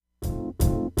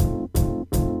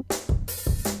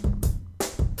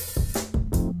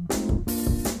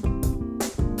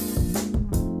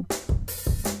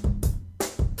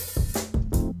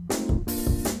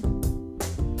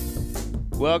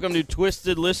Welcome to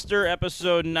Twisted Lister,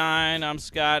 episode 9. I'm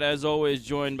Scott, as always,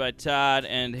 joined by Todd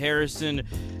and Harrison.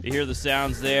 You hear the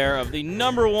sounds there of the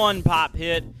number one pop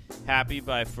hit, Happy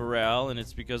by Pharrell, and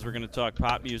it's because we're going to talk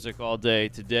pop music all day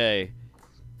today.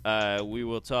 We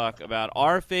will talk about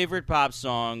our favorite pop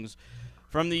songs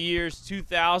from the years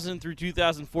 2000 through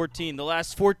 2014, the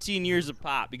last 14 years of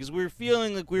pop, because we were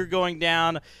feeling like we were going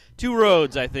down two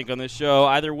roads, I think, on this show,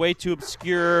 either way too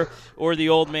obscure or the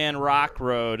old man rock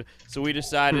road. So we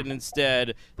decided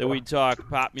instead that we'd talk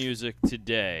pop music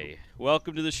today.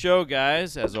 Welcome to the show,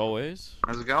 guys, as always.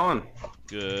 How's it going?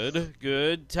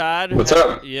 Good. Todd? What's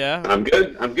up? Yeah? I'm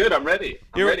good. I'm ready.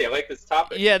 I'm ready. I like this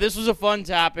topic. Yeah, this was a fun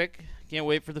topic. Can't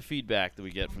wait for the feedback that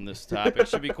we get from this topic.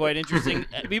 Should be quite interesting.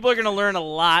 People are going to learn a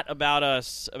lot about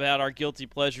us, about our guilty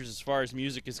pleasures as far as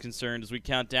music is concerned, as we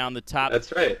count down the top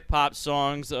pop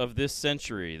songs of this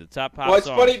century. The top pop songs.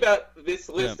 What's funny about this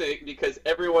list, because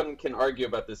everyone can argue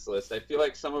about this list. I feel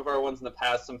like some of our ones in the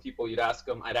past, some people I'd ask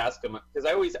them, because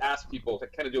I always ask people to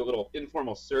kind of do a little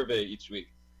informal survey each week.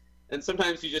 And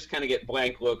sometimes you just kind of get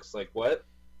blank looks like, what?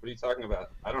 What are you talking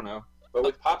about? I don't know. But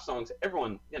with pop songs,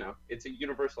 everyone, it's a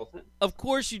universal thing. Of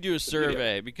course you do a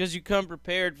survey because you come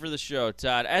prepared for the show,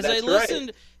 Todd. As I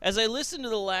listened to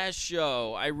the last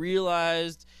show, I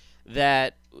realized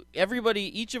that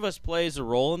each of us plays a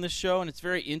role in this show, and it's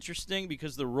very interesting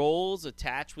because the roles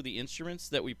attach with the instruments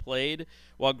that we played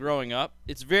while growing up.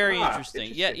 It's very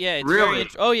interesting. Yeah, it's really?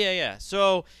 Yeah.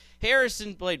 So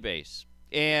Harrison played bass.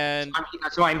 And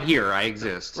so I'm here. I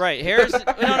exist. Right, Harrison.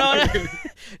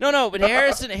 No. But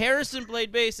Harrison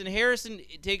played bass, and Harrison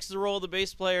takes the role of the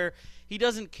bass player. He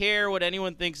doesn't care what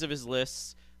anyone thinks of his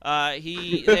lists.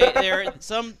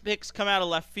 Some picks come out of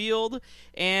left field,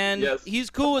 and he's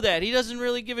cool with that. He doesn't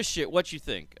really give a shit what you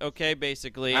think. Okay,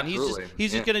 basically, and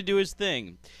he's just gonna do his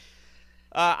thing.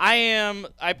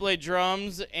 I play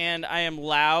drums, and I am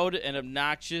loud and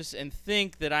obnoxious and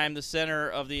think that I am the center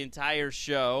of the entire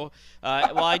show.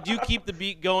 While I do keep the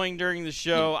beat going during the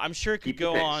show, I'm sure it could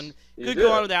go on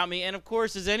without me. And, of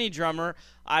course, as any drummer,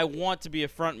 I want to be a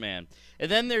frontman. And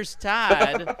then there's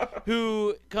Todd,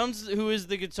 who is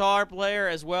the guitar player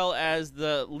as well as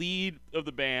the lead of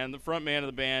the band, the front man of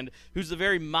the band, who's a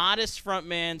very modest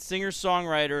frontman,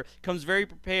 singer-songwriter, comes very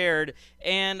prepared,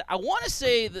 and I want to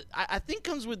say that I think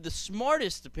comes with the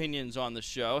smartest opinions on the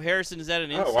show. Harrison, is that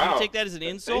an insult? Wow. Do you take that as an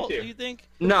insult, do you think?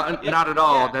 No, not at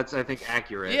all. Yeah. That's, I think,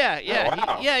 accurate. Yeah,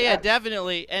 wow.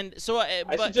 Definitely. And so I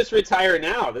should just retire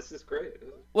now. This is great.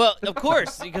 Well, of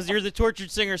course, because you're the tortured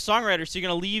singer-songwriter, so you're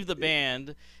going to leave the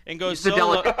band and go He's solo.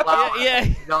 The delicate flower. Yeah.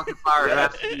 Delicate flower. Yeah.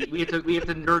 We have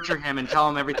to nurture him and tell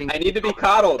him everything. I need to be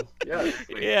coddled. Yes.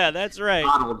 Yeah, that's right.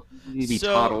 Coddled. You need to be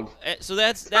coddled. So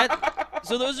that's that.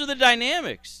 So those are the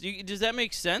dynamics. Does that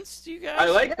make sense to you guys? I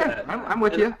like that. I'm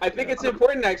with you. I think it's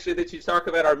important, actually, that you talk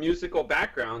about our musical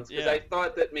backgrounds, because I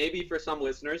thought that maybe for some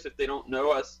listeners, if they don't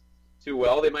know us too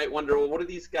well, they might wonder, well, what do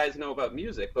these guys know about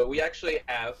music? But we actually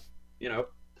have,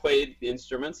 played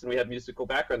instruments, and we have musical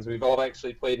backgrounds. We've all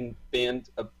actually played in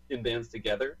bands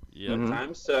together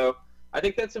sometimes. So I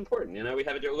think that's important. We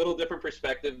have a little different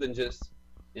perspective than just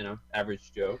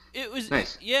average Joe. It was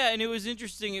nice. Yeah, and it was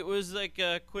interesting. It was like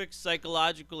a quick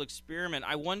psychological experiment.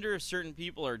 I wonder if certain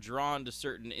people are drawn to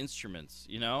certain instruments.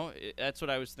 That's what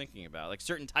I was thinking about, like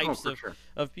certain types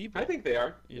of people. I think they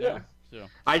are. Yeah. So.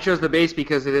 I chose the bass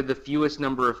because it had the fewest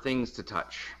number of things to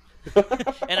touch.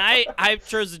 And I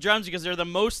chose the drums because they're the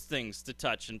most things to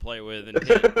touch and play with and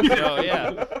hit. So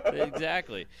yeah,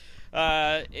 exactly.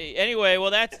 Anyway, well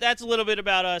that's a little bit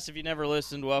about us. If you never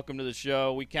listened, welcome to the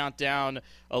show. We count down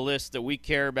a list that we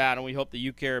care about, and we hope that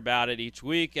you care about it each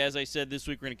week. As I said, this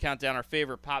week we're going to count down our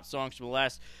favorite pop songs from the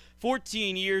last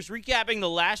 14 years, recapping the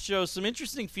last show. Some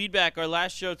interesting feedback. Our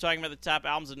last show talking about the top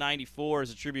albums of 94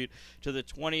 is a tribute to the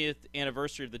 20th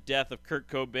anniversary of the death of Kurt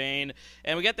Cobain.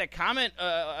 And we got that comment,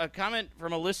 a comment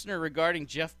from a listener regarding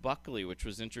Jeff Buckley, which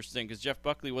was interesting because Jeff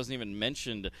Buckley wasn't even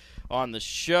mentioned on the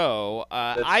show.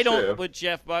 I don't put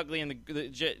Jeff Buckley and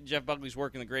Jeff Buckley's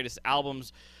work in the greatest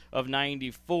albums of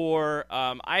 94.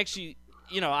 I actually...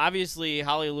 obviously,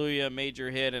 Hallelujah,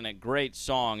 major hit and a great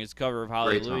song. His cover of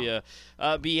Hallelujah.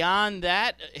 Beyond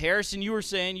that, Harrison, you were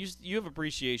saying you have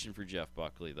appreciation for Jeff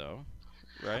Buckley, though,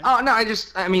 right? Oh,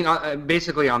 no,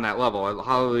 basically on that level,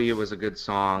 Hallelujah was a good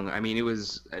song. I mean, it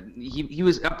was he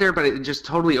was up there, but it just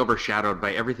totally overshadowed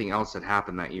by everything else that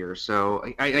happened that year. So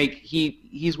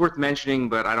he's worth mentioning,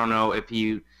 but I don't know if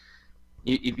he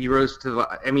rose to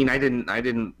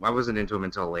the. I wasn't into him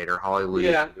until later.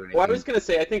 Hallelujah. Yeah. Well, I was going to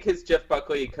say, I think his Jeff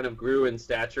Buckley kind of grew in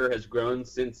stature, has grown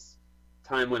since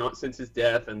time went on, since his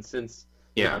death, and since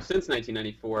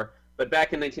 1994. But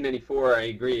back in 1994, I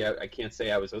agree. I can't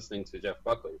say I was listening to Jeff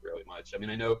Buckley really much. I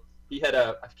mean, I know he had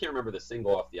I can't remember the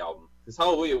single off the album, because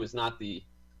Hallelujah was not the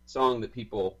song that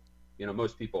people,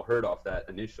 most people heard off that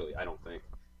initially, I don't think.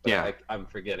 But I'm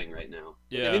forgetting right now.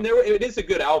 Yeah. I mean, it is a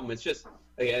good album. It's just,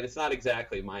 again, it's not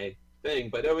exactly my thing,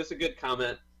 but it was a good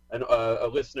comment. And a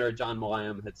listener, John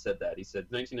Malayam, had said that. He said,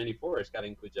 1994 has got to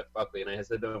include Jeff Buckley. And I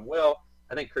said to him, well,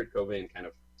 I think Kurt Cobain kind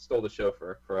of stole the show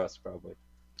for us, probably.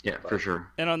 Yeah, for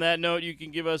sure. And on that note, you can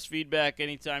give us feedback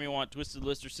anytime you want,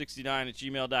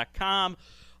 twistedlister69@gmail.com.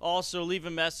 Also, leave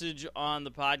a message on the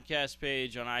podcast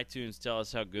page on iTunes. Tell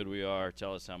us how good we are.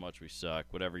 Tell us how much we suck.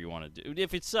 Whatever you want to do.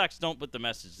 If it sucks, don't put the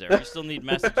message there. We still need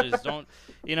messages. Don't,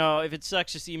 if it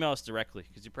sucks, just email us directly,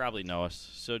 because you probably know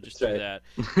us. So just do that.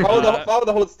 Follow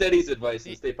the Hold Steady's advice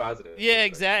and stay positive. Yeah,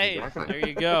 exactly. There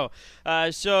you go.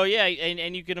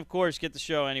 And you can, of course, get the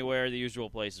show anywhere, the usual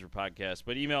places for podcasts.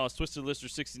 But email us,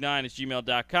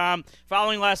 twistedlister69@gmail.com.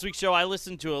 Following last week's show, I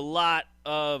listened to a lot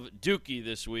of Dookie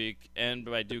this week, and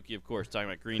by Dookie, of course, talking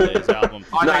about Green Day's album.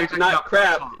 Not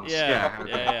crap.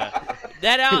 Yeah.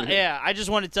 That out. Yeah, I just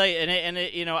want to tell you,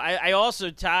 I also,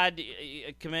 Todd,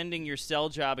 commending your cell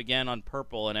job again on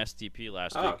Purple and STP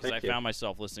last week, because I found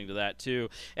myself listening to that too,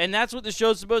 and that's what the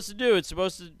show's supposed to do. It's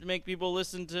supposed to make people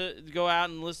go out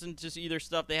and listen to either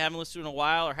stuff they haven't listened to in a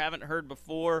while or haven't heard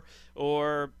before,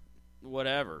 or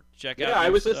whatever. Check out. Yeah, I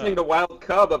was listening to Wild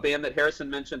Cub, a band that Harrison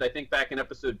mentioned, I think, back in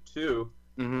episode 2.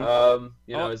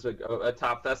 Mm-hmm. As a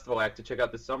top festival act to check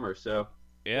out this summer. So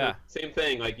yeah, same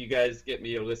thing. Like, you guys get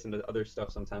me to listen to other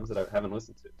stuff sometimes that I haven't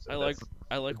listened to. So I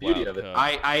like the beauty Wild of it. Cub.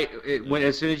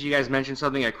 As soon as you guys mentioned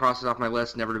something, I crossed it off my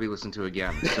list, never to be listened to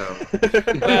again. So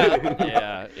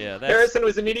yeah. Harrison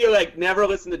was immediately like, never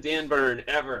listen to Dan Byrne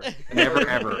ever. Never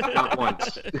ever, not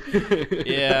once.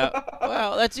 Yeah.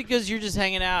 Well, that's because you're just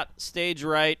hanging out stage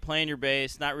right, playing your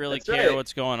bass, not really care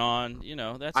what's going on.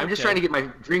 That's. I'm just trying to get my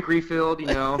drink refilled.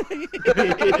 I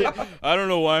don't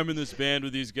know why I'm in this band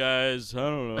with these guys.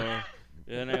 I don't know.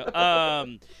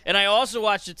 And I also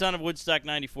watched a ton of Woodstock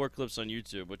 '94 clips on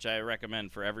YouTube, which I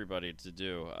recommend for everybody to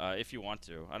do if you want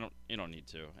to. You don't need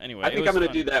to. Anyway, I think I'm going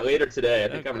to do that later today. I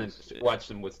think I'm going to watch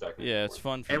some Woodstock '94. Yeah, it's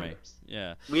fun for me.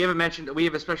 Yeah. We have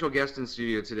a special guest in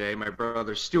studio today, my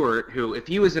brother Stuart, who, if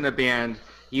he was in a band,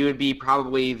 he would be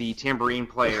probably the tambourine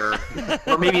player,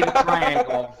 or maybe the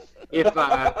triangle.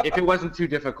 If it wasn't too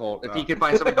difficult, if he could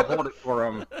find somebody to hold it for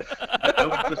him. I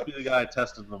would just be the guy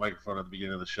testing the microphone at the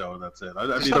beginning of the show, and that's it.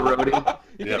 I'd be the roadie.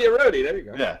 You could be a roadie. There you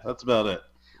go. Yeah, that's about it.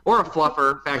 Or a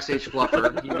fluffer, backstage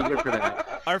fluffer. He'd be good for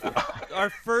that. Our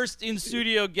first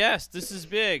in-studio guest. This is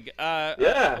big.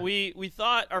 Yeah. We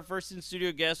thought our first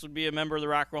in-studio guest would be a member of the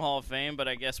Rock and Roll Hall of Fame, but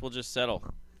I guess we'll just settle.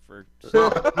 So,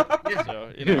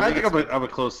 I think I'm a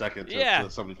close second to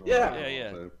somebody from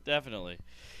Yeah, definitely.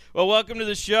 Well, welcome to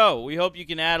the show. We hope you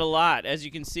can add a lot. As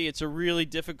you can see, it's a really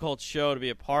difficult show to be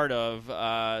a part of.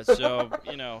 So,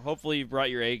 hopefully you brought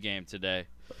your A game today.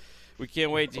 We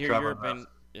can't wait to hear your opinion.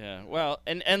 Yeah, well,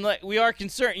 and like, we are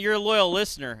concerned. You're a loyal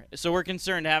listener, so we're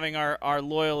concerned having our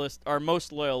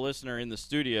most loyal listener in the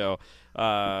studio.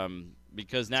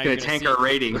 Because now you're going to tank our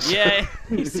ratings. Yeah,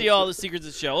 you see all the secrets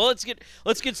of the show. Well,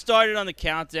 let's get started on the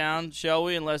countdown, shall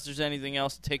we? Unless there's anything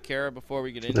else to take care of before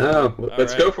we get into it. No,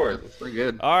 let's go for it. That's pretty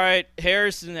good. All right,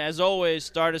 Harrison, as always,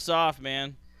 start us off,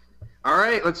 man. All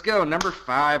right, let's go. Number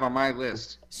 5 on my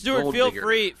list. Stuart,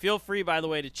 feel free, by the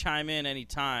way, to chime in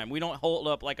anytime. We don't hold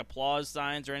up like applause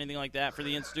signs or anything like that for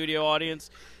the in-studio audience,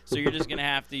 so you're just going to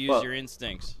have to use your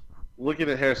instincts. Looking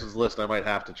at Harrison's list, I might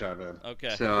have to chime in. Okay.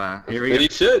 So here we go. You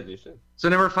should. So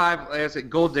number 5, like I said,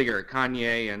 Gold Digger,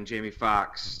 Kanye and Jamie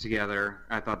Foxx together.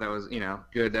 I thought that was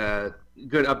good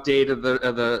update of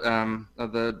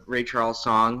the Ray Charles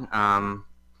song,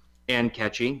 and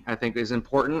catchy. I think is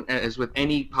important. As with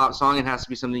any pop song, it has to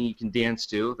be something you can dance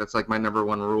to. That's like my number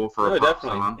 1 rule for a pop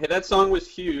song. Hey, that song was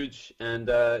huge, and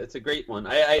it's a great one.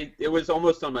 It was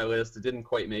almost on my list. It didn't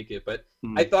quite make it, but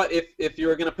I thought if you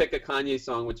were gonna pick a Kanye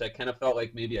song, which I kind of felt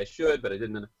like maybe I should, but I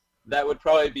didn't, that would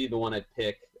probably be the one I'd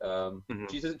pick.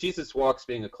 Jesus Walks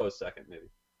being a close second, maybe.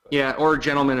 Yeah, or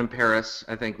Gentleman in Paris,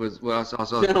 I think was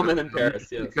also. Gentleman in Paris,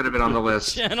 yes. It could have been on the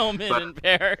list. Gentleman in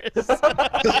Paris. He's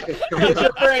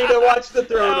referring to Watch the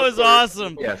Throne. That was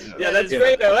awesome. Yes. Yeah, that's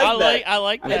great. I like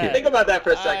that. that. I didn't think about that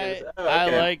for a second.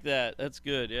 I like that. That's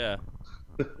good, yeah.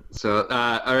 So,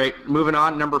 all right, moving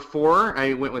on. Number 4,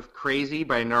 I went with Crazy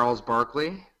by Gnarls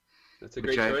Barkley. That's a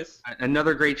great choice.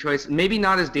 Another great choice. Maybe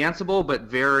not as danceable, but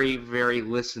very, very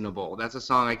listenable. That's a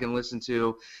song I can listen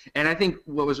to. And I think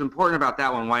what was important about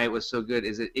that one, why it was so good,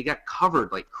 is it got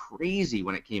covered like crazy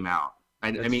when it came out. I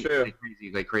That's mean, true.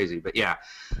 like crazy, but yeah.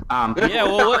 Yeah,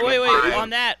 well, wait.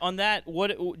 Fine. On that,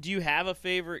 what do you have a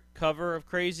favorite cover of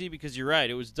Crazy? Because you're right,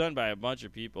 it was done by a bunch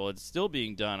of people. It's still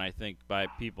being done, I think, by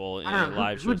people in I don't know,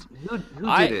 live shows. who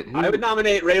did it? I would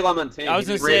nominate Ray LaMontagne. I was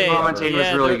gonna Ray say, LaMontagne was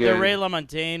yeah, really the good. Ray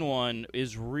LaMontagne one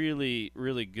is really,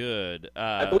 really good.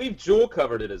 I believe Jewel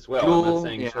covered it as well. I'm Jewel, not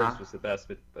saying yeah. Church was the best,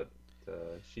 but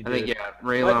she I did. think yeah,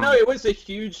 Ray But LaMontagne. no, it was a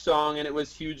huge song, and it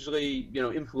was hugely,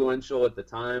 influential at the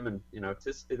time, and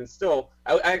it's still.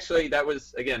 Actually, that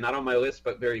was again not on my list,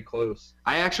 but very close.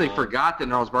 I actually forgot that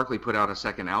Gnarls Barkley put out a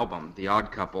second album, The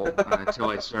Odd Couple, until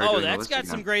I started Oh, doing the that's list got again.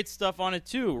 some great stuff on it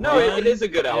too. No, Run. it is a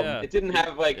good album. Yeah. It didn't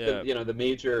have like Yeah. the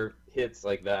major hits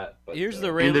like that. But Here's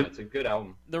the Ray- it's a good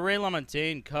album. The Ray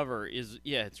LaMontagne cover is,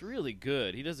 it's really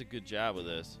good. He does a good job with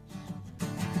this.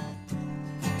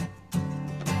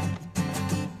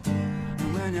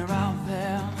 When you're out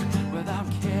there without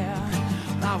care,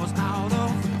 I was out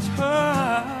of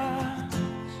touch.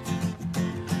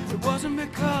 It wasn't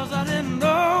because I didn't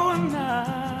know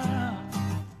enough.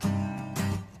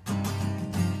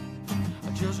 I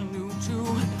just knew too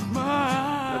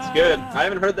much. That's good. I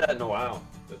haven't heard that in a while.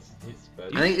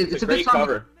 I think it's a a good great song.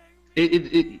 cover.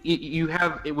 You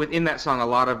have within that song a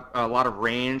lot of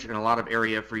range and a lot of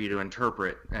area for you to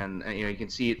interpret, and you can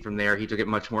see it from there. He took it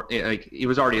much more like it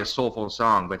was already a soulful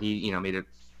song, but he made it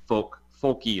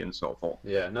folky and soulful.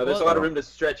 Yeah, no, there's Well, a lot of room to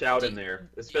stretch out in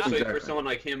there, especially Exactly. for someone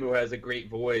like him who has a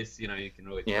great voice. You can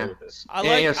really play Yeah. with it.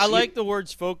 I like the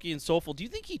words folky and soulful. Do you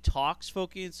think he talks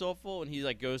folky and soulful when he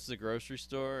goes to the grocery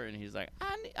store and he's like,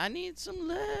 I need some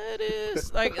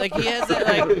lettuce, like he has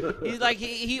that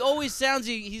he always sounds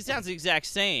he sounds the exact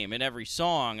same in every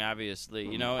song,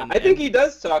 obviously, And, I think he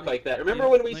does talk like that. Remember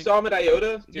when we saw him at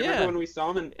Iota? Do you Yeah. remember when we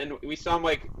saw him and we saw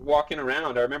him walking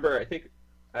around?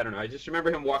 I don't know. I just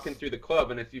remember him walking through the club,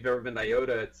 and if you've ever been to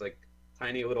Iota, it's like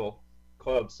tiny little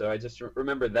club. So I just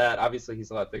remember that. Obviously,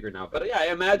 he's a lot bigger now. But yeah, I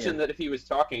imagine that if he was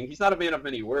talking, he's not a man of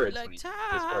many words. like as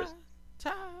far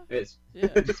as yeah.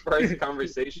 as far as the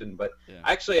conversation. But Yeah.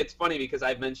 actually, it's funny because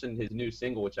I've mentioned his new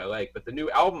single, which I like. But the new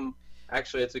album,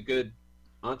 actually, it's a good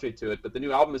entree to it. But the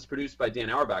new album is produced by Dan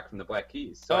Auerbach from the Black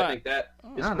Keys. So I think that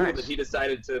is cool nice. that he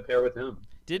decided to pair with him.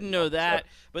 Didn't know that,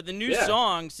 but the new Yeah.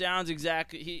 song sounds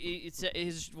exactly.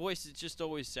 His voice, it just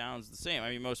always sounds the same.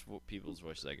 I mean, most people's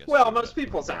voices, I guess. Well, do, most but-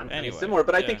 people sound pretty Anyway, similar,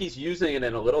 but I yeah. think he's using it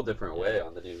in a little different way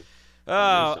on the new. Oh,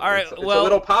 all right. It's Well, a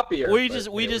little poppier. we but, just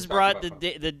yeah, we we're just talking brought about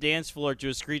the dance floor to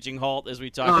a screeching halt as we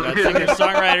talked Oh, about yeah. singer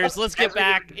songwriters. Let's get As we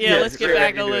back. do- Yeah, yeah, let's get sure,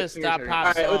 back you a do it. list. Top Sure. pop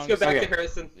All right, let's go songs. back Okay. to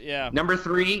Harrison. Yeah. Number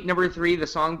three, the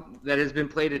song that has been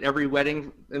played at every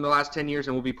wedding in the last 10 years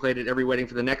and will be played at every wedding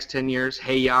for the next 10 years,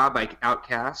 Hey Ya by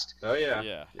Outkast. Oh yeah.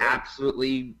 Yeah.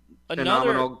 Absolutely Another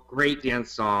phenomenal, great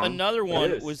dance song. another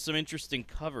one is. with some interesting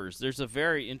covers. There's a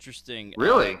very interesting.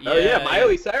 Really? Oh yeah,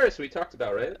 Miley Cyrus we talked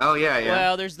about, right? Oh, yeah.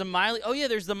 Well, there's the Miley. Oh yeah,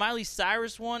 there's the Miley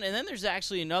Cyrus one, and then there's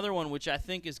actually another one which I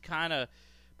think is kind of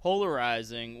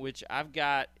polarizing, which I've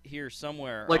got here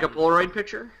somewhere. Like a on- Polaroid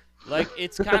picture? Like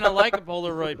it's kind of like a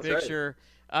Polaroid That's right. picture,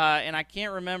 and I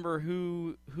can't remember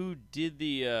who did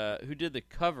the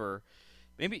cover.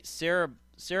 Maybe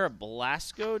Sarah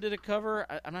Blasco did a cover.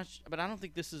 I'm not, but I don't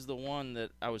think this is the one that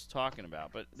I was talking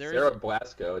about. But there is. Sarah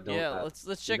Blasco. Yeah,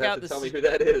 let's check you'd have out to this. Tell me who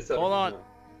that is. I Hold don't on. know.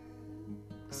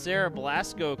 Sarah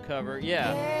Blasco cover.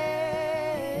 Yeah.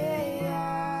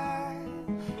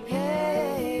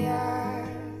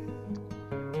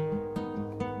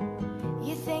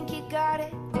 You think you got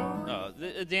it? Oh,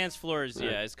 the dance floor is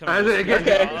is I coming. was gonna-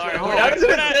 Okay. All right, Hold we're on. not-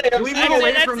 we're not- Can we move that's away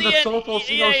it, from that's the it. soulful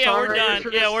Yeah, we're singer-songwriters done.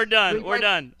 for Yeah, this? we're done. We've We're got-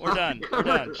 done. We're done. We're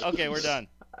done. Okay, we're done.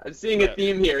 I'm seeing a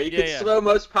theme here. You Yeah, could yeah. slow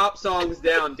most pop songs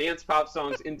down, dance pop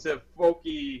songs into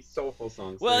folky, soulful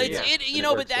songs. Well, There it's you go. it And you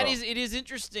know, but works that well. is it is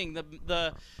interesting.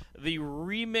 The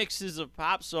remixes of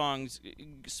pop songs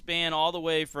span all the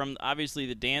way from obviously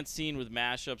the dance scene with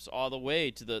mashups all the way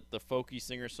to the folky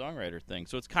singer-songwriter thing.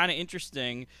 So it's kind of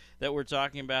interesting that we're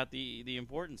talking about the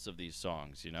importance of these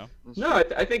songs, you know? No,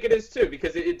 I think it is too,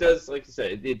 because it does, like you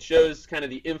said, it shows kind of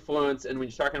the influence. And when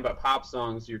you're talking about pop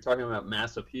songs, you're talking about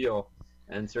mass appeal,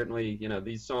 and certainly,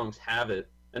 these songs have it.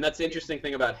 And that's the interesting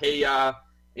thing about Hey Ya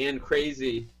and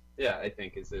Crazy. Yeah, I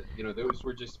think is that those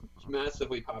were just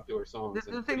massively popular songs.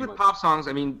 The and thing pretty with much- pop songs,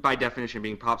 I mean, by definition,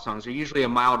 being pop songs, are usually a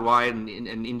mile wide and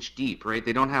an inch deep, right?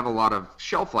 They don't have a lot of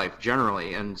shelf life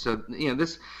generally, and so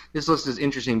this list is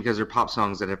interesting because they're pop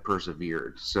songs that have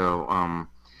persevered. So,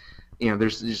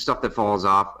 there's stuff that falls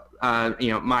off.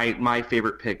 My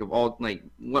favorite pick of all,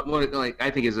 what I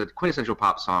think is a quintessential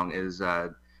pop song is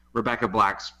Rebecca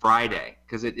Black's Friday,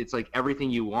 because it's like everything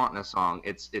you want in a song.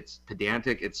 It's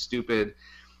pedantic, it's stupid.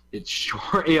 It's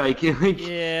short, like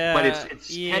Yeah, but it's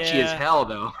catchy as hell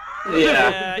though.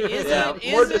 Yeah, Is yeah.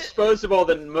 it? More Is it? disposable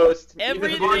than most.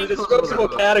 Everything- Even in the disposable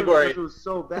category. It was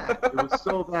so bad. It was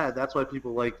so bad. That's why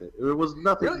people liked it. There was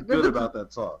nothing Really? good about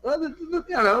that song. Well,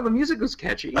 the music was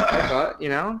catchy. I thought,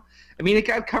 I mean, it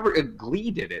got covered. Glee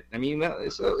did it. I mean,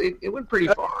 so it went pretty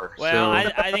far. Well,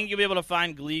 so. I think you'll be able to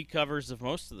find Glee covers of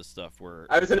most of the stuff we're.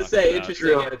 I was going to talking say, about. interesting,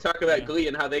 True. to talk about Glee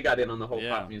and how they got in on the whole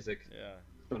Yeah. pop music. Yeah.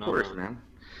 Of course, man.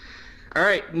 All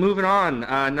right, moving on.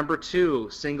 Number 2,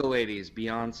 Single Ladies,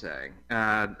 Beyonce.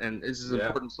 And this is an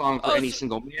important song for any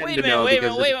single man Wait to a minute, know. wait,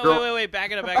 because wait, back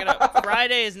it up.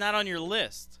 Friday is not on your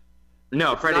list.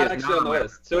 No, It's Friday not is actually on the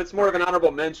list, so it's more of an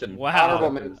honorable mention. Wow.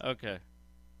 Honorable mention. Okay.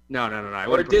 No. I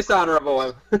Or wouldn't put-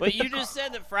 dishonorable. But you just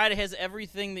said that Friday has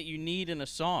everything that you need in a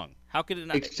song. How could it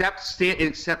not? Except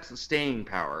the staying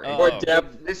power. Oh. Or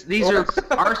depth. These are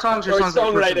our songs are Or songs that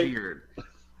songwriting. persevered.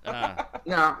 Uh,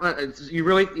 No, you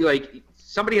really like.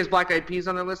 Somebody has Black Eyed Peas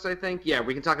on their list, I think. Yeah,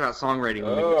 we can talk about songwriting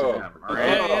when we get to them. All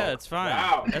right. yeah, it's fine.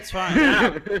 Wow. That's fine.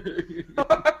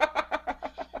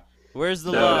 Where's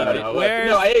the love?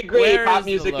 No, I agree. where Pop is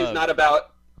the music is love?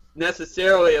 not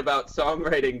necessarily about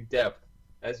songwriting depth,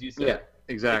 as you said. Yeah,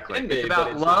 exactly. It can be, It's but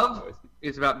about it's not love. always.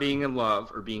 It's about being in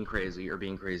love or being crazy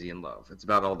in love. It's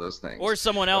about all those things. Or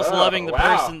someone else Oh, loving the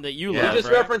wow. person that you Yeah. love. You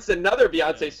just right? referenced another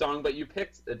Beyonce song, but you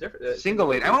picked a different. Single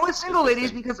Lady. I went with Single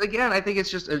Ladies because, again, I think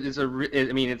it's just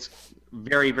it's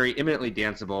very, very imminently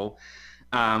danceable.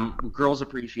 Girls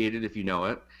appreciate it if you know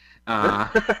it.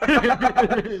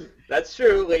 That's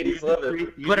true. Ladies love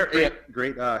it.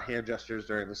 Great hand gestures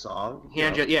during the song. Yeah.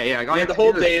 All you Yeah, have the to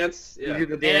whole do is- dance. you Yeah. do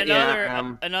the And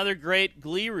dance. another great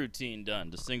Glee routine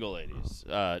done to Single Ladies.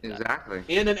 Exactly.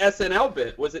 And an SNL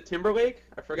bit. Was it Timberlake?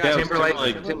 I forgot. Yeah, it was Timberlake.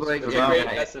 Timberlake. It was yeah, a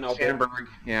great yeah. SNL bit. Shannonberg.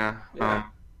 Yeah. Yeah.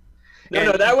 And-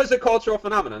 No, that was a cultural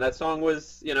phenomenon. That song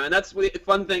was, and that's the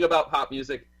fun thing about pop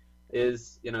music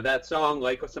is, that song,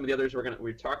 like some of the others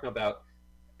we're talking about,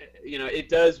 it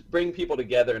does bring people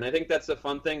together, and I think that's a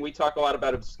fun thing. We talk a lot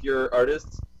about obscure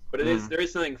artists, but there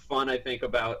is something fun, I think,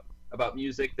 about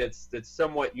music that's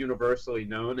somewhat universally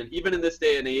known, and even in this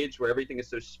day and age where everything is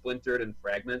so splintered and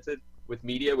fragmented with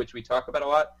media, which we talk about a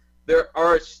lot, there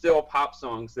are still pop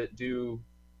songs that do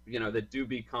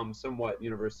become somewhat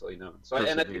universally known. So I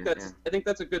think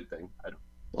that's a good thing.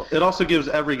 Well, it also gives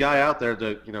every guy out there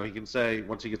to, he can say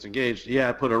once he gets engaged,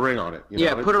 yeah, put a ring on it.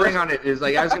 Put a ring on it is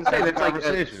like I was gonna say that's like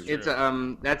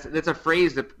Conversation. that's a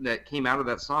phrase that came out of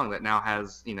that song that now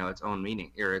has its own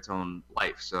meaning or its own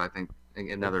life. So I think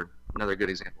another good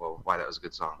example of why that was a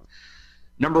good song.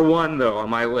 Number 1 though on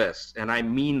my list, and I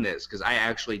mean this because I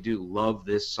actually do love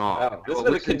this song. Wow, this is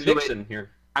a conviction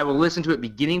here. I will listen to it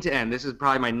beginning to end. This is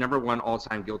probably my number 1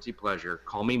 all-time guilty pleasure.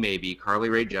 Call Me Maybe, Carly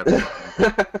Rae Jepsen.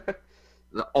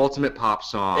 The ultimate pop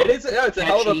song. It is. It's a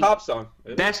hell of a Catchy. pop song.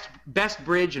 Best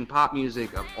bridge in pop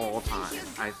music of all time,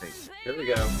 I think. Here we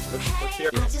go. Let's hear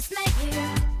it.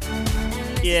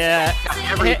 Yeah. Got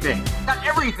everything. Got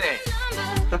everything.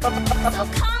 You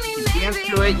can dance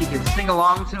to it. You can sing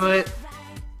along to it.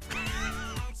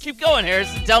 Keep going,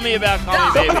 Harrison. Tell me about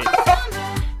Call Me Baby.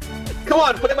 Come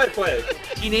on, play by play.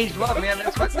 Teenage love, man.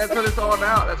 That's what it's all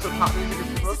about. That's what pop music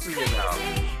is supposed to be about,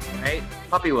 right?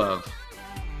 Puppy love.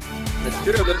 That's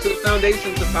true. Those are the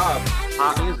foundations of pop.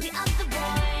 Pop music.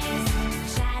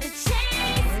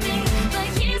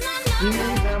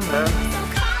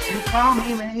 Call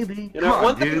me maybe.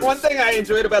 One thing I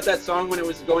enjoyed about that song when it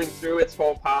was going through its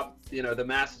whole pop, the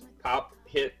mass pop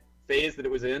hit phase that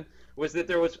it was in, was that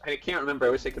there was, I can't remember, I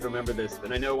wish I could remember this,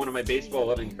 and I know one of my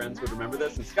baseball-loving friends would remember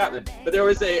this in Scotland, but there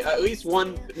was at least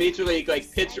one major league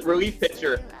relief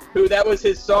pitcher who that was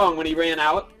his song when he ran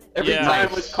out. Every time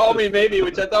was "Call Me Maybe,"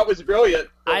 which I thought was brilliant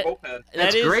for bullpen.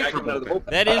 That's great for bullpen.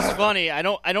 That is funny. I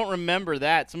don't remember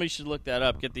that. Somebody should look that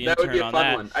up. Get the That intern would be a on fun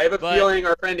that. one. I have a feeling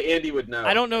our friend Andy would know.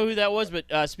 I don't know who that was, but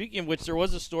speaking of which, there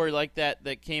was a story like that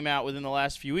came out within the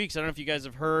last few weeks. I don't know if you guys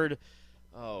have heard.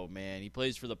 Oh man, he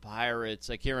plays for the Pirates.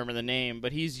 I can't remember the name,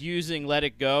 but he's using "Let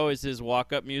It Go" as his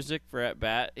walk-up music for at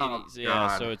bat. God.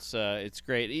 So it's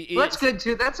great. Well, that's good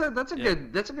too. That's a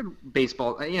good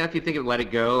baseball. If you think of "Let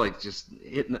It Go," like just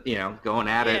hitting, going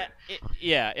at it.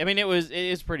 I mean, it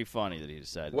is pretty funny that he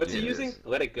decided. What's he using?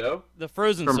 "Let It Go." The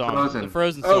Frozen From song. Frozen. The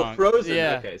Frozen Oh, song. Frozen.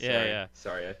 Yeah. Okay.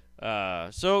 Sorry.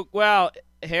 So wow,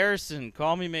 Harrison,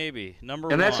 "Call Me Maybe," number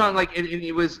 1. And that song, like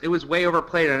it was way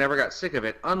overplayed, and I never got sick of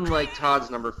it. Unlike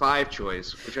Todd's number 5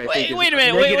 choice, which I think is wait a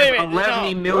minute, wait a minute.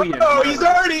 11 million. Oh, he's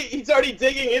already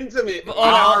digging into me. Hold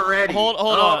on. Already. Hold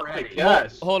Oh on. my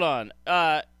gosh. Hold on.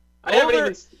 I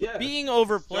haven't even being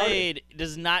overplayed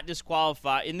does not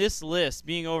disqualify in this list.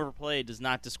 Being overplayed does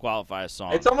not disqualify a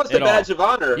song. It's almost a badge of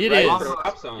honor. It right, is. for a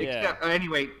pop song. Yeah.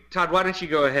 Anyway, Todd, why don't you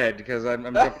go ahead because I'm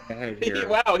jumping ahead here.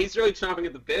 Wow, he's really chomping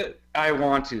at the bit. I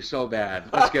want to so bad.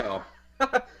 Let's go.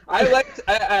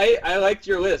 I liked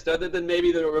your list, other than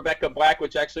maybe the Rebecca Black,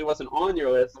 which actually wasn't on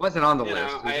your list. It wasn't on the You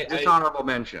list. know, It's honorable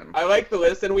mention. I like the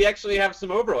list, and we actually have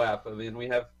some overlap. I mean, we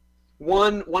have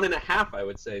one and a half, I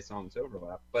would say, songs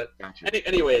overlap. But Gotcha.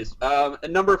 anyways,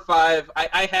 at number 5,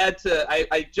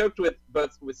 I joked with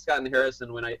both with Scott and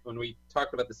Harrison when we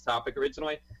talked about this topic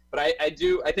originally. But I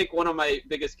think one of my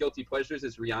biggest guilty pleasures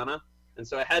is Rihanna, and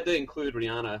so I had to include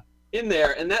Rihanna in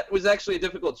there, and that was actually a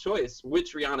difficult choice,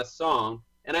 which Rihanna song,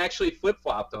 and I actually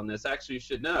flip-flopped on this, actually you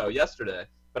should know, yesterday,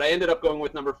 but I ended up going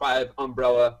with number 5,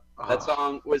 Umbrella. That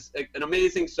song was an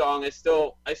amazing song. I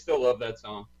still love that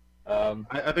song.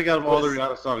 I think out of all the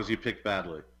Rihanna songs, you picked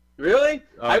badly. Really?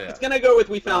 I yeah. was going to go with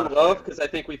We Found Love, because I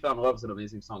think We Found Love is an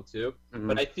amazing song too,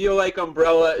 but I feel like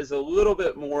Umbrella is a little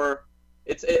bit more,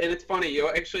 it's funny,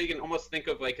 you can almost think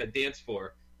of like a dance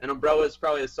floor, and Umbrella is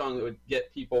probably a song that would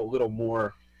get people a little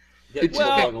more. It's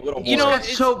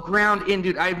so ground in,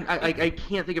 dude. I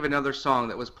can't think of another song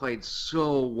that was played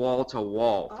so wall to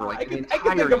wall for like an entire I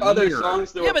can think of other year.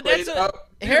 songs that were played.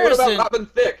 Harrison. What about Robin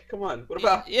Thicke? Come on. What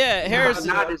about? Yeah,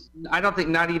 Harrison. I don't think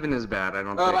not even as bad. I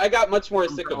don't. I got much more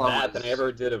sick of that than I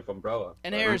ever did of Umbrella.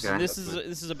 And Harrison, this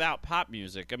is about pop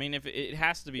music. I mean, if it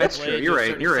has to be that's played, true. You're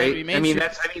right. You're right. I mean,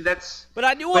 that's. But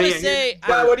I do want to say.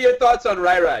 What are your thoughts on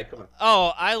Rai Rai? Come on.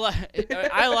 Oh, I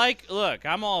like. Look,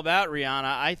 I'm all about Rihanna.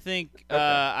 I think.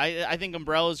 I think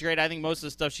Umbrella is great. I think most of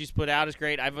the stuff she's put out is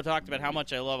great. I've talked about how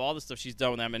much I love all the stuff she's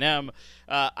done with Eminem.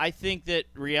 I think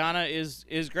that Rihanna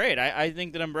is great. I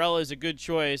think that Umbrella is a good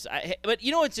choice. But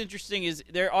you know what's interesting is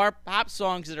there are pop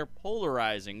songs that are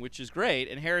polarizing, which is great.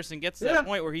 And Harrison gets to that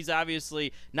point where he's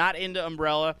obviously not into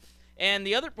Umbrella. And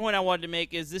the other point I wanted to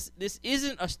make is this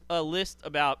isn't a list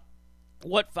about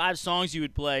what 5 songs you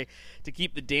would play to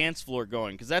keep the dance floor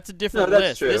going, because that's a different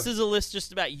list. True. This is a list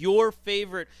just about your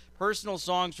favorite personal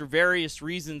songs for various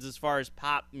reasons as far as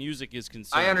pop music is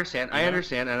concerned. I understand,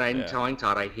 and I'm telling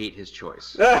Todd I hate his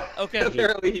choice. Okay.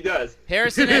 Apparently he does.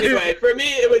 Harrison. Anyway, for me,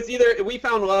 it was either We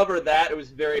Found Love or that. It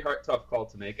was a very tough call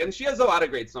to make. And she has a lot of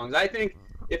great songs. I think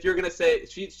if you're going to say,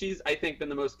 she's, I think, been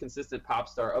the most consistent pop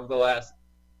star of the last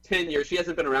 10 years. She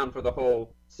hasn't been around for the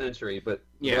whole century, but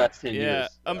the last 10 years. Yeah,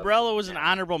 Umbrella was an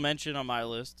honorable mention on my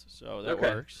list, so that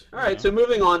works. All right, so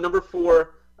moving on, number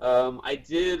 4.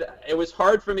 It was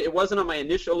hard for me. It wasn't on my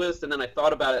initial list, and then I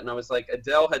thought about it, and I was like,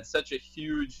 Adele had such a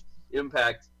huge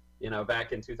impact,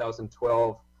 back in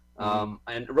 2012.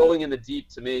 And Rolling in the Deep,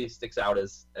 to me, sticks out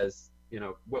as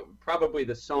probably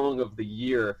the song of the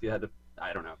year if you had to,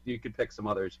 I don't know, you could pick some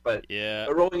others, but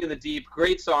Rolling in the Deep,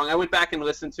 great song. I went back and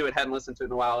listened to it, hadn't listened to it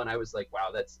in a while, and I was like,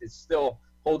 wow, it still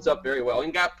holds up very well,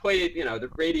 and got played, the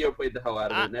radio played the hell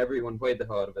out of it, and everyone played the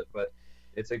hell out of it, but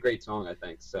it's a great song, I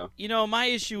think. So my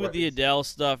issue with the Adele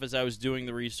stuff as I was doing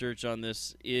the research on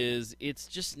this is it's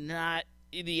just not,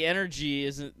 the energy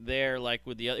isn't there like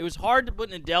with the other. It was hard to put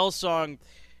an Adele song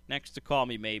next to Call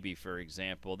Me Maybe, for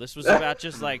example. This was about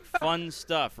just like fun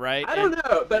stuff, right? I don't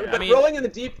know, but Rolling in the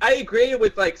Deep, I agree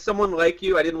with like Someone Like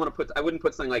You. I wouldn't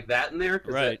put something like that in there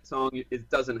because that song it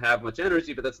doesn't have much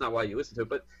energy, but that's not why you listen to it.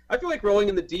 But I feel like Rolling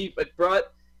in the Deep, it brought,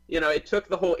 it took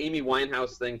the whole Amy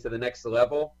Winehouse thing to the next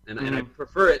level, and I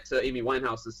prefer it to Amy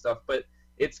Winehouse's stuff, but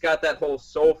it's got that whole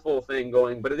soulful thing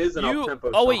going, but it is an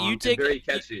up-tempo song. You take very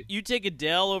catchy. You take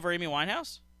Adele over Amy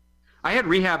Winehouse? I had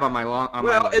Rehab on my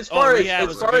as far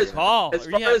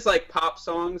as like pop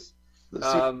songs,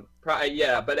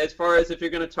 but as far as if you're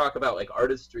going to talk about like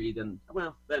artistry, then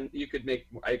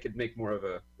I could make more of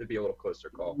it'd be a little closer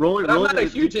call. I'm not a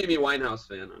huge Amy Winehouse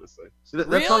fan, honestly. See,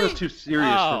 that song is too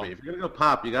serious for me. If you're going to go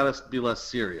pop, you got to be less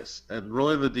serious. And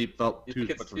Rolling in the Deep felt too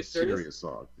much of a serious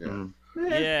song.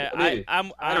 Yeah.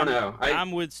 I don't know.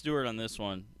 I'm with Stuart on this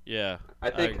one. Yeah.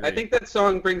 I think that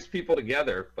song brings people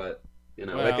together, but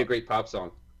like a great pop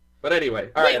song. But anyway,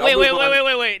 all right.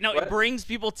 Wait. No, what? It brings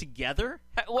people together?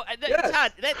 Yes.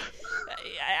 Todd,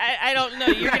 I don't know.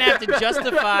 You're gonna have to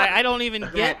justify. I don't even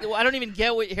get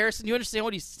what Harrison. You understand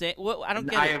what he's saying? I don't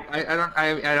get it.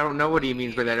 I don't know what he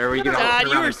means by that. Are we gonna? Todd,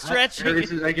 you were stretching. Are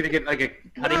you gonna get like a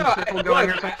cutting circle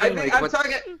going or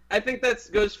something? I think that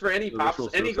goes for any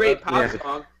great pop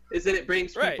song. Is that it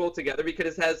brings people together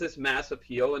because it has this mass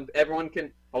appeal, and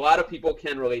a lot of people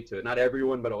can relate to it. Not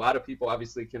everyone, but a lot of people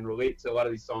obviously can relate to a lot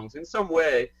of these songs in some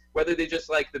way, whether they just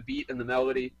like the beat and the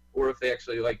melody, or if they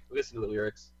actually like listen to the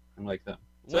lyrics and like them.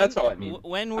 So that's all I mean.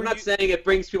 I'm not saying it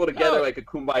brings people together like a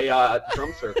kumbaya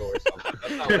drum circle or something.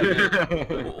 That's not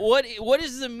what I meant. What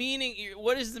is the meaning?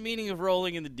 What is the meaning of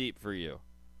Rolling in the Deep for you?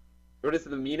 What is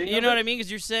the meaning? You know what I mean? Because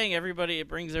you're saying everybody it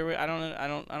brings their. I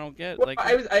don't get. Well,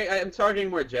 I'm talking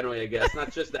more generally, I guess,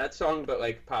 not just that song, but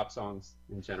like pop songs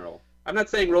in general. I'm not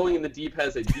saying Rolling in the Deep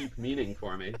has a deep meaning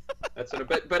for me. That's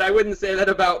what. But I wouldn't say that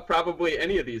about probably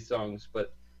any of these songs.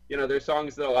 But there's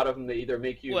songs that a lot of them they either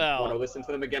make you want to listen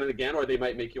to them again and again, or they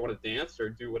might make you want to dance or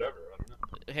do whatever. I don't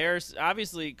know. Harris,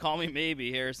 obviously, Call Me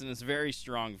Maybe. Harrison has very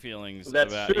strong feelings.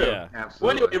 That's about, true. Yeah.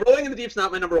 Absolutely. Well, anyway, Rolling in the Deep's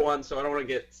not my number one, so I don't want to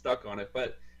get stuck on it.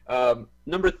 But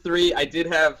number 3, I did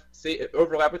have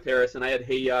overlap with Harris, and I had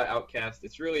Hey Ya, Outkast.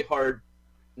 It's really hard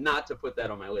not to put that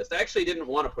on my list. I actually didn't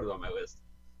want to put it on my list,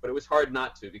 but it was hard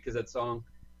not to because that song.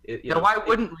 Why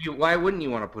wouldn't you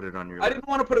want to put it on your list? I didn't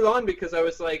want to put it on because I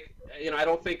was like, I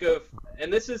don't think of,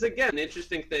 and this is again an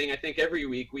interesting thing. I think every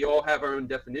week we all have our own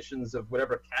definitions of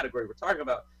whatever category we're talking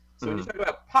about. So when you talk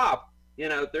about pop,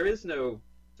 there isn't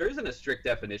a strict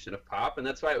definition of pop, and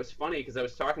that's why it was funny because I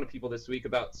was talking to people this week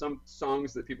about some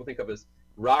songs that people think of as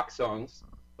rock songs,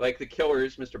 like The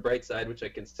Killers, Mr. Brightside, which I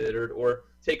considered, or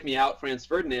Take Me Out, Franz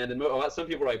Ferdinand, and some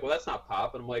people were like, well, that's not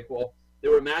pop, and I'm like, well, they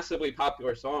were massively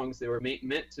popular songs. They were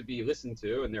meant to be listened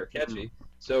to, and they're catchy.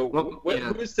 So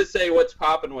who's to say what's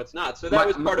pop and what's not? So that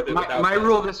was part of it. My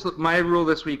rule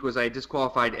this week was I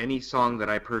disqualified any song that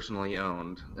I personally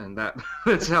owned, and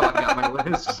that's how I got my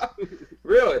list.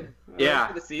 Really? Yeah.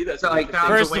 To see that. So like,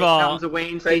 First of all, Sounds of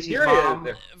Wayne, Stacey's mom.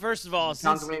 First of all,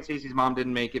 Sounds of Wayne, Stacey's mom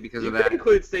didn't make it because of You that. could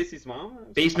include Stacey's mom.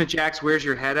 Basement Jaxx, Where's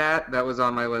Your Head At? That was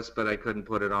on my list, but I couldn't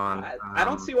put it on. I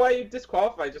don't see why you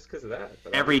disqualify just because of that.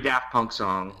 Every Daft Punk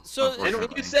song. So, and when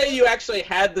you say you actually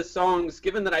had the songs,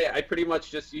 given that I pretty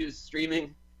much just used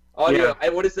streaming audio,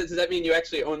 what is it? Does that mean you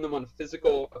actually own them on a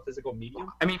physical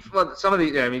medium? I mean, some of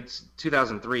the, it's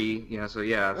 2003, so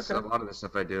yeah, it's a lot of the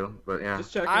stuff I do, but yeah.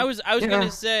 Just checking. I was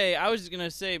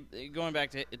gonna say, going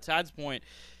back to Todd's point,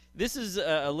 this is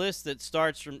a list that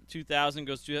starts from 2000,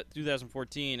 goes to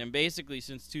 2014, and basically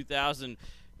since 2000.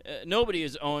 Nobody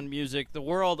has owned music. The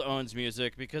world owns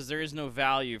music because there is no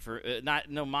value for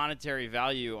no monetary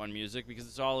value on music because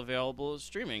it's all available as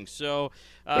streaming. So,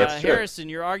 Harrison,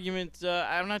 your argument,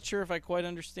 I'm not sure if I quite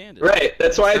understand it. Right.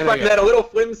 That's why I find that a little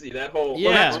flimsy. That whole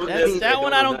that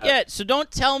one I don't get. So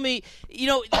don't tell me.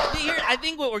 I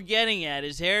think what we're getting at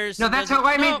is Harrison. No, that's how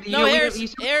I mean. Harrison.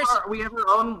 We have our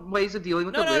own ways of dealing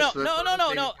with the list.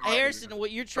 No. Harrison, what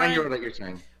you're trying. I know what you're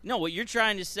saying. No, what you're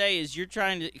trying to say is you're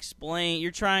trying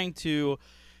to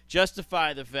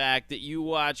justify the fact that you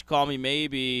watch Call Me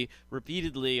Maybe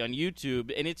repeatedly on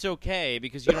YouTube, and it's okay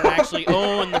because you don't actually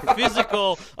own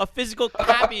a physical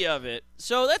copy of it.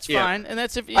 So that's fine, and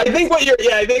that's if. I think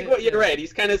what you're right.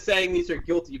 He's kind of saying these are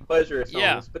guilty pleasure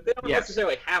songs, but they don't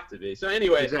necessarily have to be. So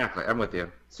anyway, exactly, I'm with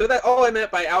you. So that all I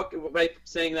meant by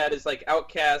saying that is like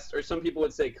Outkast, or some people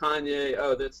would say Kanye.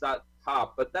 Oh, that's not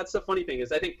pop, but that's the funny thing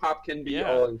is I think pop can be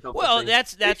all encompassing. Well,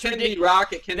 that's it can be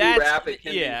rock, it can be rap, it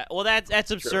can be well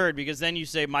that's absurd because then you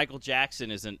say Michael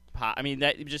Jackson isn't pop. I mean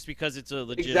that just because it's a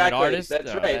legitimate artist.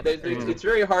 That's right. It's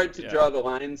very hard to draw the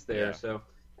lines there. Yeah. So,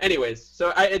 anyways,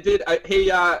 so Hey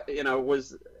Ya,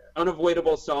 was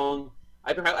unavoidable song.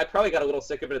 I probably got a little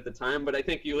sick of it at the time, but I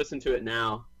think you listen to it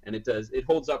now and it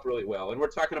holds up really well. And we're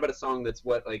talking about a song that's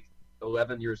like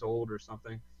 11 years old or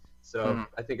something. So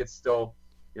I think it's still.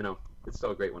 It's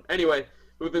still a great one. Anyway,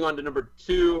 moving on to number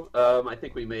 2, I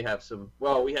think we may have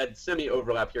we had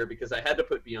semi-overlap here because I had to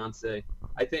put Beyonce.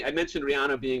 I think I mentioned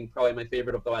Rihanna being probably my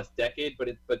favorite of the last decade, but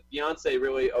Beyonce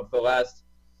really of the last,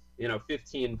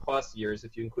 15 plus years,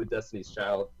 if you include Destiny's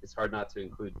Child, it's hard not to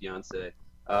include Beyonce.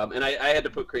 And I had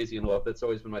to put Crazy in Love. That's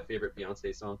always been my favorite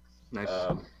Beyonce song. Nice.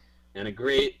 And a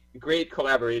great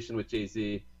collaboration with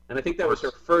Jay-Z. And I think that was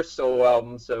her first solo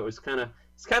album, so it was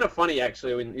it's kind of funny,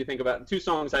 actually, when you think about 2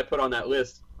 songs I put on that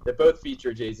list that both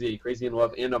feature Jay-Z, Crazy in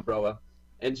Love and Umbrella.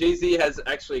 And Jay-Z has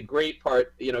actually a great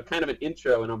part, kind of an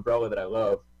intro in Umbrella that I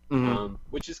love,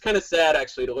 which is kind of sad,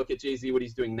 actually, to look at Jay-Z, what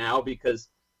he's doing now, because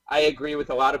I agree with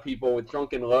a lot of people with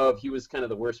Drunken Love. He was kind of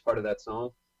the worst part of that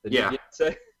song. His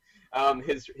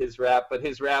rap, but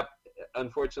his rap,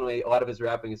 unfortunately, a lot of his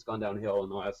rapping has gone downhill in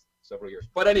the last several years.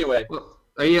 But anyway...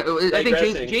 I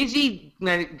think Jay-Z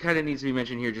kind of needs to be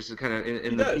mentioned here, just to kind of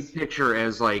in the big picture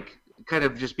as like kind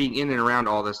of just being in and around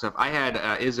all this stuff. I had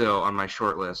Izzo on my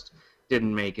short list,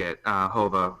 didn't make it.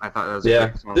 Hova, I thought that was a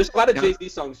great song. There's a lot of Jay-Z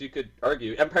songs you could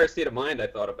argue. Empire State of Mind, I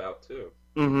thought about too.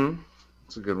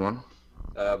 It's a good one.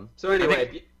 So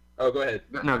anyway, go ahead.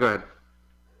 No, go ahead.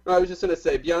 No, I was just gonna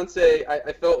say Beyonce.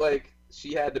 I felt like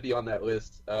she had to be on that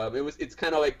list. It's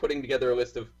kind of like putting together a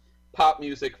list of pop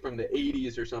music from the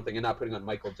 80s or something and not putting on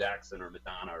Michael Jackson or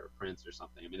Madonna or Prince or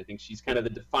something. I mean, I think she's kind of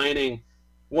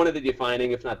one of the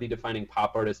defining, if not the defining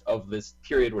pop artist of this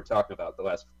period we're talking about, the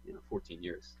last 14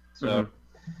 years. So,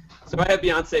 so I have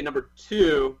Beyonce number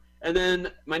 2. And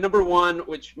then my number 1,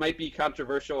 which might be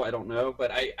controversial, I don't know,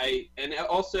 but and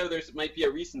also there's might be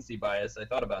a recency bias. I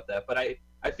thought about that, but I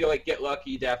feel like Get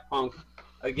Lucky, Daft Punk,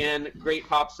 again, great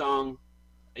pop song,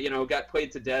 got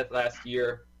played to death last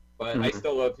year, but I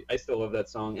still love that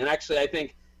song. And actually, I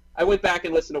think I went back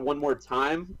and listened to One More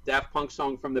Time, Daft Punk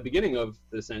song from the beginning of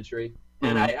the century,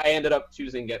 and I ended up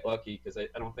choosing Get Lucky because I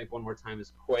don't think One More Time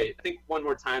is quite. I think One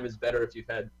More Time is better if you've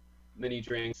had many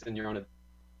drinks and you're on a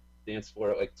dance floor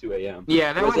at like 2 a.m.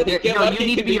 Yeah, that you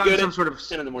need to be on some sort of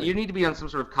 10 in the morning. You need to be on some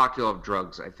sort of cocktail of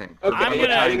drugs, I think. Okay, I'm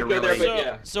gonna go there, but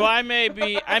yeah. So I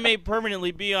may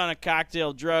permanently be on a cocktail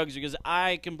of drugs because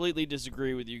I completely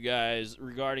disagree with you guys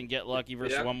regarding Get Lucky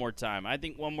versus One More Time. I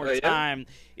think One More Time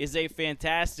is a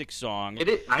fantastic song. I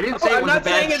didn't say it was a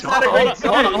bad song. Not a great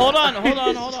song. Hold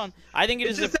on. I think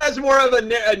it just has more of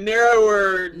a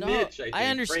narrower niche. I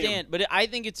understand, but I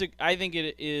think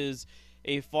it is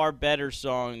a far better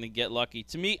song than Get Lucky.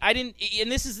 To me, and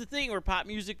this is the thing where pop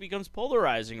music becomes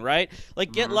polarizing, right?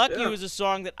 Like Get Lucky was a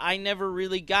song that I never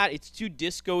really got. It's too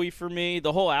disco-y for me.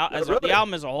 The whole the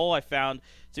album as a whole I found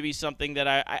to be something that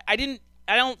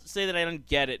I don't say that I don't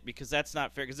get it because that's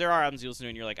not fair. Because there are albums you listen to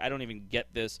and you're like, I don't even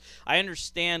get this. I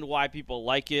understand why people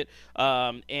like it,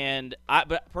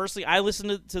 but personally, I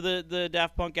listened to the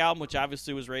Daft Punk album, which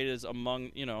obviously was rated as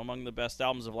among the best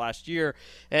albums of last year,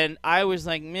 and I was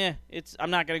like, meh.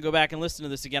 I'm not gonna go back and listen to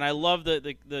this again. I love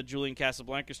the Julian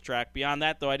Casablancas track. Beyond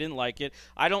that, though, I didn't like it.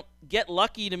 I don't Get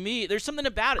Lucky to me. There's something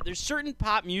about it. There's certain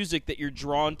pop music that you're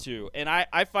drawn to, and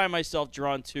I find myself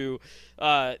drawn to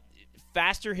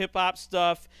faster hip-hop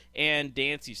stuff and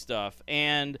dancey stuff,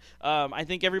 and I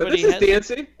think everybody has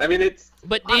dancey. I mean, it's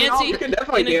dancey you can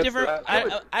definitely in a dance different.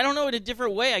 that. I don't know, in a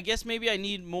different way. I guess maybe I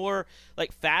need more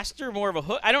like faster, more of a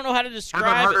hook. I don't know how to describe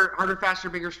How about it. harder, faster,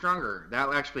 bigger, stronger? That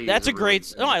actually. That's a great.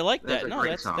 Really, no, I like that.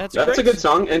 That's That's a good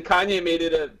song, and Kanye made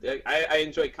it I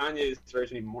enjoy Kanye's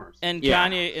version even more. And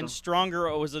Kanye and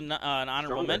Stronger was an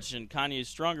honorable mention. Kanye's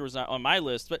Stronger was not on my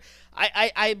list, but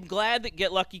I'm glad that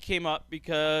Get Lucky came up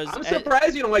because I'm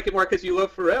surprised you don't like it more because you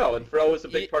love Pharrell, and Pharrell was a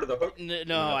big part of the hook.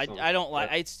 No, I don't like.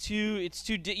 It's too.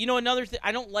 Another thing.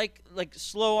 I don't like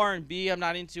slow R&B. I'm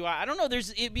not into. I don't know.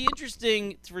 It'd be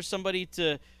interesting for somebody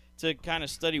to kind of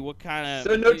study what kind of.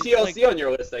 So no TLC on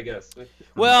your list, I guess.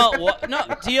 Well, no,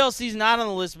 TLC's not on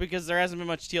the list because there hasn't been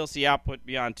much TLC output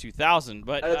beyond 2000.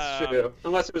 But that's true,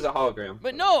 unless it was a hologram.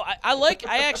 But no,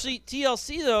 I actually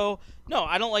TLC though. No,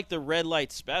 I don't like the Red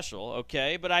Light Special,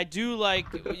 okay? But I do like,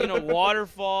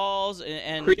 Waterfalls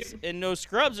and No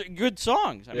Scrubs are good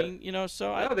songs. I mean,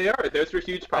 so no, they are. Those were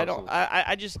huge pop songs.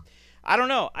 I don't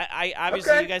know. I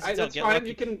obviously you guys can tell Get fine.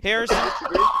 Lucky.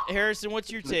 Harrison,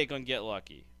 what's your take on Get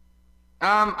Lucky?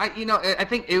 I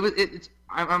think it's.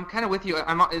 I'm kind of with you.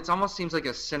 It almost seems like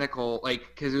a cynical,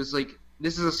 because it was like,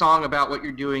 this is a song about what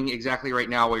you're doing exactly right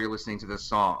now while you're listening to this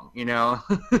song, Yeah.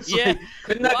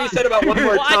 Couldn't that be said about One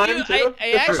More Time, too?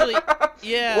 I actually,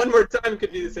 yeah. One More Time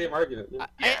could be the same argument.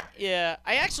 I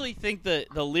actually think the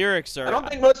lyrics are... I don't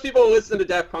think most people listen to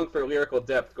Daft Punk for lyrical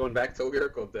depth, going back to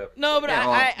lyrical depth. No, but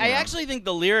I actually think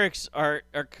the lyrics are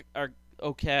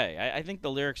okay. I think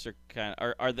the lyrics are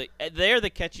they're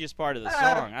the catchiest part of the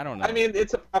song. I don't know. I mean,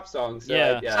 it's a pop song, so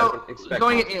yeah. I don't expect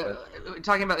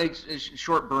talking about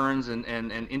short burns and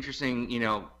interesting,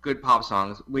 good pop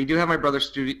songs. We do have my brother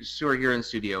Stuart here in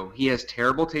studio. He has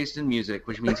terrible taste in music,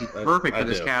 which means he's perfect for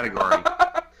this category.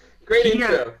 Great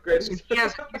intro. He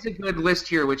has a good list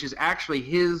here, which is actually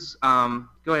his. Go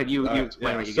ahead, you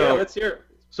explain what you got. Let's hear it.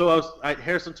 So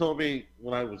Harrison told me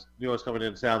when I was coming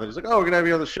in town that he's like, "Oh, we're gonna have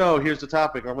you on the show. Here's the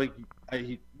topic." I'm like, I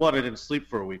didn't sleep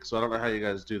for a week, so I don't know how you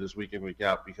guys do this week in, week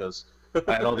out because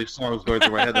I had all these songs going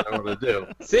through my head that I wanted to do.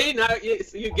 See, now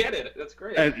you get it. That's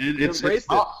great. And it's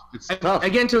tough.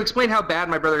 Again, to explain how bad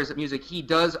my brother is at music, he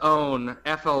does own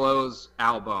FLO's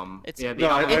album.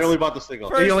 I only bought the single.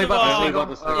 First only of bought all,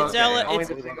 the single?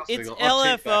 it's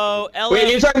LFO. Wait,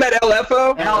 you're talking about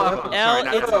LFO?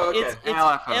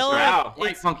 LFO.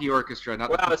 White Funky Orchestra. Not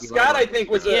wow, Scott, I think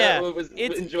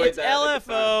enjoyed it's that.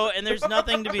 LFO, and there's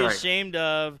nothing to be ashamed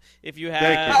of if you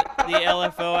have the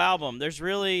LFO album.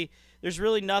 there's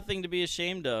really nothing to be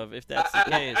ashamed of if that's the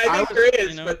case. I think there is,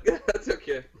 you know? but that's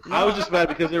okay. I was just mad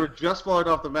because they were just falling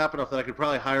off the map enough that I could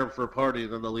probably hire him for a party,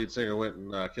 and then the lead singer went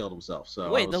and killed himself.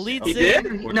 So Wait, the lead He singer?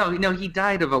 did? No, he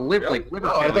died of a liver Really? liver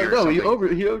Oh, I failure. thought, or no,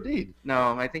 something. he OD'd.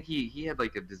 No, I think he had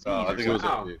like a disease. Oh, I or think it was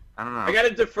something. Wow. OD. I don't know. I got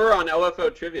to defer on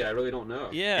LFO trivia. I really don't know.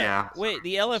 Yeah. Yeah. Wait,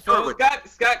 the LFO.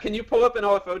 Scott, can you pull up an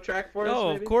LFO track for us?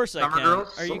 Oh, maybe? of course I Summer can.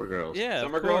 Girls? Are you? Summer Girls. Yeah,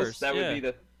 Summer of Girls. course. That would yeah. be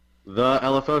the The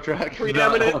LFO track.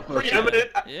 preeminent. The LFO track. Preeminent.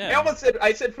 Yeah.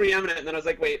 I said preeminent, and then I was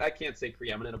like, wait, I can't say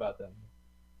preeminent about that.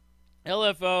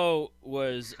 LFO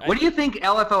was. What do you think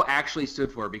LFO actually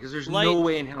stood for? Because there's Light- no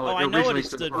way in hell Oh, I it know what originally it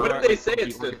stood stood for. for. What did they say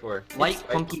it stood for? Light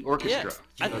Funky Orchestra.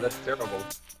 Yeah. Oh, that's terrible.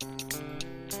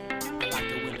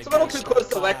 It's a little too close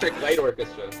to Electric Light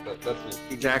Orchestra. But that's me.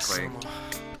 Exactly.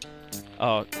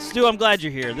 Oh, Stu, I'm glad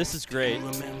you're here. This is great.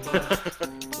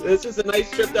 This is a nice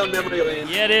trip down memory lane.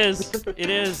 Yeah, it is. It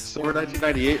is. Summer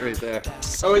 1998 right there.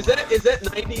 Oh, is that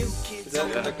 90s? Is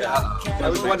that, okay. I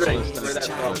was wondering where that's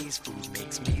from. Chinese food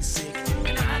makes me sick,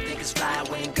 and I think it's fly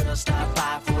when girls stop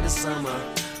by for the summer.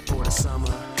 For the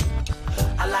summer,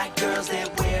 I like girls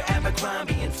that wear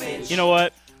Abercrombie and Fitch. You know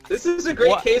what? This is a great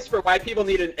What? case for why people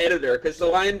need an editor, because the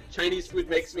line "Chinese food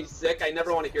makes me sick," I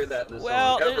never want to hear that in a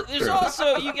Well, song. ever. there's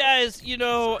also, you guys,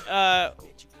 I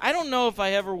don't know if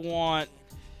I ever want,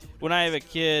 when I have a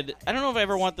kid, I don't know if I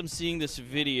ever want them seeing this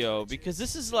video, because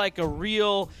this is like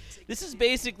this is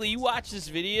basically, you watch this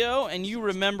video and you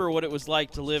remember what it was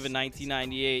like to live in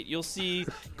 1998. You'll see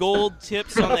gold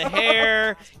tips on the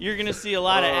hair. You're going to see a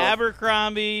lot of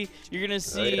Abercrombie. You're going to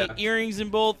see yeah. earrings in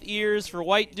both ears for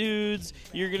white dudes.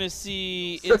 You're going to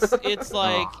see, it's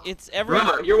like, it's every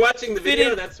Remember, you're watching the video.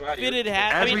 fitted, That's why. fitted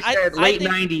hat. As I mean, we said, late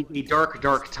think 90s, a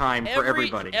dark time for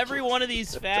everybody. Every one of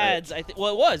these fads, I think.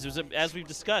 Well, it was as we've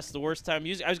discussed, the worst time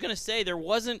music. I was gonna say there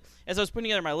wasn't, as I was putting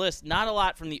together my list, not a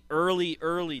lot from the early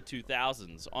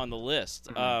 2000s on the list,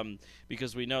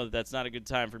 because we know that that's not a good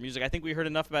time for music. I think we heard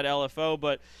enough about LFO,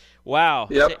 but wow,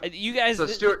 Yep. you guys, So,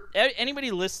 Stuart-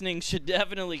 anybody listening should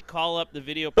definitely call up the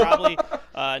video. Probably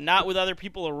not with other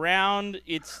people around.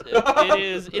 Is it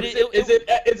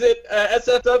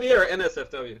SFW or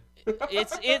NSFW?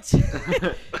 It's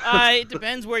it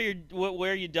depends where you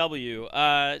W.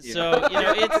 So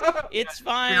it's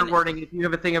fine. Fair warning: if you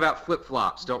have a thing about flip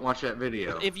flops, don't watch that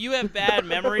video. If you have bad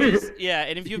memories, yeah,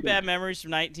 and if you have bad memories from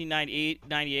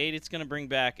 1998, it's gonna bring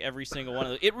back every single one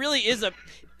of them. It really is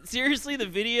seriously, the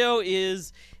video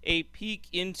is a peek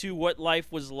into what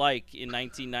life was like in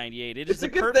 1998. It's a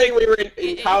good thing we were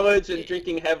in college and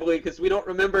drinking heavily, because we don't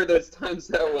remember those times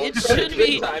that well. It should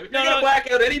be. Time. If No, you're gonna no. black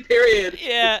out any period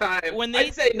Yeah, of time, when they-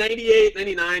 I'd say 98,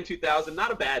 99, 2000, not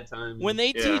a bad time. When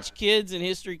they Yeah. teach kids in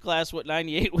history class what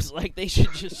 98 was like, they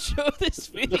should just show this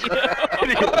video.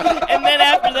 And then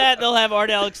after that, they'll have Art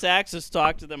Alexakis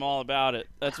talk to them all about it.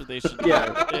 That's what they should do.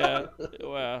 Yeah.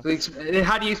 Wow. So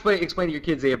how do you explain to your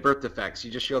kids they have birth defects?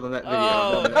 You just show them that video.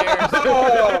 Oh, and then-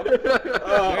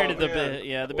 Where did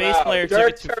man. the bass Wow, player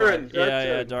dark took it too turn, far. dark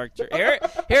turn. Dark turn.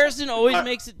 Harrison always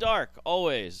makes it dark.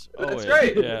 Always. That's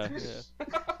right. Yeah.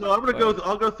 So I'm gonna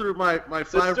I'll go through my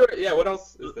So five Stuart, yeah, what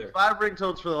else is there? five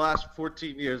ringtones for the last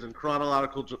 14 years in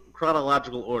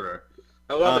chronological order.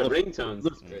 I love the- it. Ringtones. The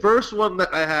That's great. first one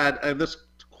that I had, and this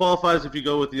qualifies if you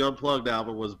go with the Unplugged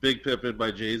album, was Big Pimpin'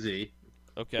 by Jay-Z.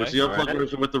 Okay. Which the Unplugged Alright.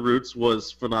 version with the Roots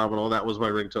was phenomenal. That was my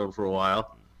ringtone for a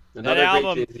while. That Another great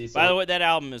album, Jay-Z by the song. way, that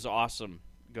album is awesome.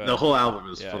 Go The ahead. whole album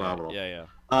is Yeah, phenomenal. Yeah.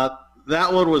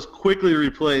 That one was quickly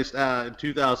replaced in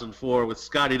 2004 with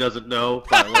Scotty Doesn't Know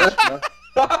by Lestra.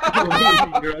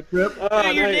 Euro Trip. Oh,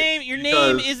 Dude, your nice. name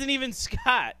Because- isn't even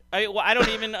Scott. I don't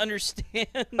even understand.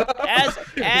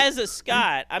 As a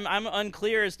Scott, I'm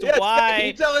unclear as to Yeah, Scott, why. can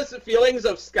you tell us the feelings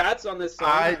of Scott's on this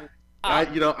song?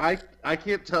 I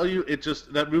can't tell you. It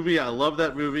just that movie. I love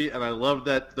that movie, and I love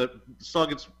that the song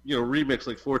gets remixed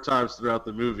like 4 times throughout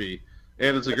the movie,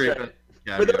 and it's a That's great. right.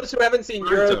 Yeah, For those who haven't seen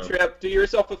Ringtone. Euro Trip, do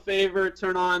yourself a favor,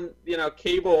 turn on,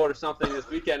 cable or something this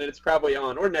weekend, and it's probably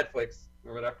on, or Netflix,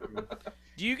 or whatever.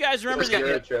 Do you guys remember Just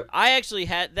Euro that? Trip. I actually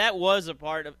had that was a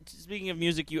part of. Speaking of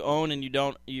music you own and you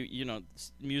don't,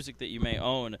 music that you may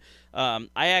own.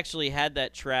 I actually had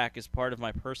that track as part of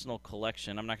my personal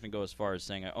collection. I'm not going to go as far as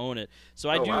saying I own it. So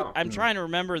I Oh, do. wow. I'm trying to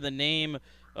remember the name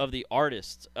of the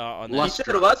artist on that. You said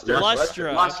Lustra.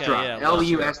 Lustra. Lustra. Okay, yeah,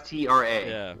 Lustra.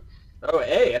 Yeah. Oh,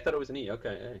 A. I thought it was an E.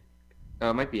 Okay, A.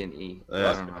 It might be an E. Yeah.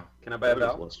 I don't know. Can I buy a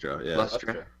vowel? Lustra, yeah.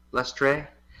 Lustra. Lustre.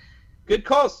 Good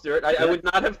call, Stuart. I would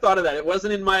not have thought of that. It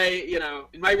wasn't in my,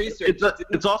 in my research.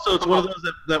 It's one of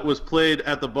those that was played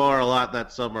at the bar a lot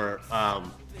that summer.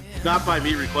 Not by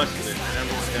me requesting it, and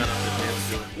everyone got up and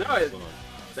danced to it. No,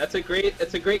 That's a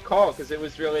great call because it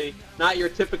was really not your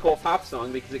typical pop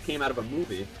song because it came out of a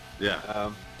movie. Yeah.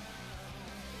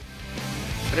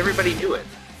 But everybody knew it.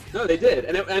 No, they did.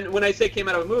 And when I say came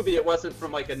out of a movie, it wasn't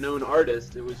from like a known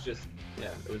artist. It was just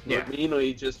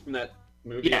mainly just from that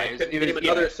movie. Yeah, I it was- couldn't it was- name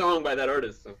another song by that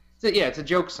artist. So. It's a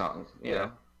joke song. You Yeah.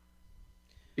 know.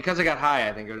 Because I Got High,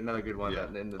 I think another good one. Yeah.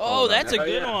 Oh, that's a Oh,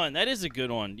 good yeah. one. That is a good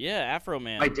one. Yeah, Afro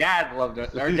Man. My dad loved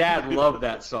it. Our dad loved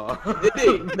that song. Did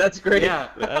he? That's great. Yeah.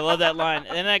 I love that line.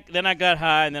 And then I got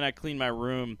high, and then I cleaned my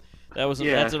room. That's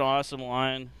an awesome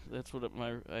line. That's what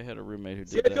I had a roommate who did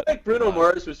See, I feel that. like Bruno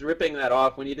Mars was ripping that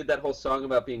off when he did that whole song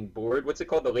about being bored. What's it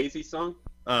called? The Lazy Song?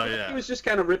 Oh He yeah. was just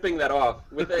kind of ripping that off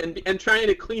and trying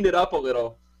to clean it up a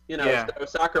little, Yeah. so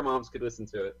soccer moms could listen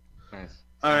to it. Nice.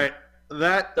 All right.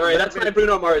 Sorry, that's my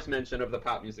Bruno Mars mention of the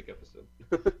pop music episode.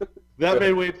 That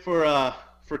made way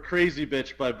for Crazy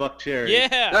Bitch by Buck Cherry.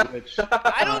 Yeah. Which,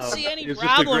 I don't see any it's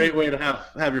problem. just a great way to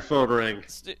have your phone ring.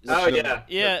 Oh, yeah.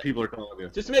 Yeah. People are calling you.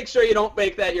 Just make sure you don't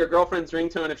make that your girlfriend's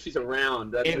ringtone if she's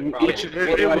around. That's the problem.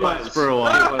 It was for a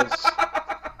while. It was.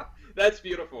 That's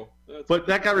beautiful. But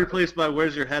that got replaced by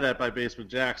 "Where's Your Head At" by Basement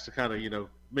Jaxx to kind of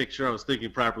make sure I was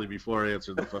thinking properly before I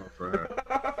answered the phone for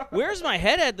her. Where's my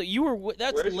head at? You were.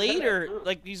 That's Where's Your Head later. At? Oh.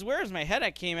 Like these. Where's my head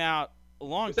at came out a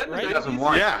long Was that in the right.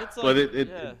 90s? Yeah, It's like- but it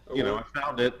yeah. I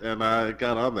found it and it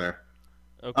got on there.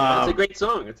 Okay. It's a Um, great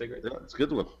song. It's a great Yeah, it's a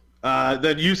good one.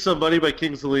 Then "Use Somebody" by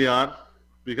Kings of Leon,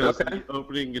 because Okay. the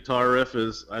opening guitar riff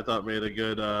I thought made a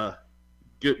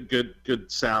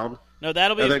good sound. No,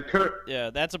 that'll be. And then Kurt, Yeah,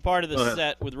 that's a part of Go the ahead.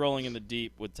 set with Rolling in the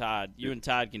Deep with Todd. You and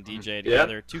Todd can DJ Yeah.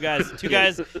 together. Two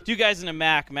guys in a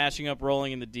Mac mashing up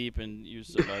Rolling in the Deep and use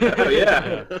somebody. Oh,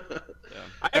 yeah. Yeah.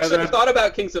 I actually thought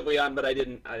about Kings of Leon, but I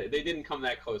didn't. They didn't come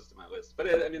that close to my list. But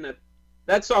I mean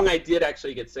that song I did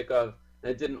actually get sick of,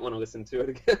 and I didn't want to listen to it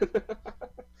again.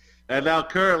 and now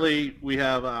currently we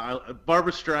have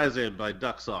Barbra Streisand by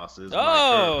Duck Sauce is my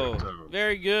Oh, current ringtone,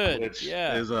 very good. which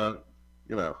Yeah, is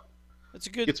that's a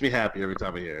good. gets me happy every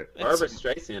time I hear it. Barbara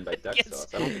Streisand by Duck It's-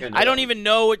 Sauce. I don't think I know I don't that. even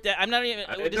know what that. I'm not even.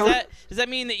 I Does don't- does that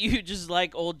mean that you just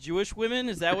like old Jewish women?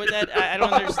 Is that what that? I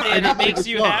don't understand. It makes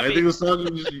you I think happy. the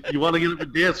song you want to get up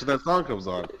and dance when that song comes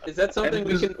on. Is that something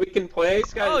we can play,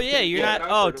 Scott? Oh yeah, Can you you're pull it not.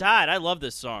 out, Oh or- Todd, I love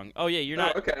this song. Oh yeah, you're Oh,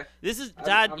 not. okay. This is I'm-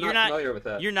 Todd. I'm You're not not. familiar with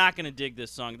that. You're not gonna dig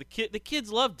this song. The kids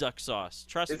love Duck Sauce.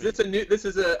 Trust Is me. this a new? This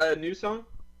is a new song?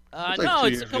 It's like No, 2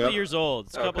 it's a years couple ago. years old.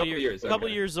 It's Oh, a couple years, couple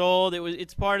okay. years old.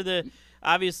 It's part of the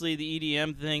obviously the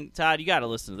EDM thing. Todd, you got to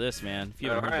listen to this, man. If you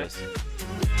haven't heard Alright.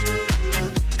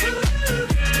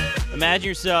 this. Imagine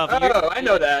yourself. Oh, I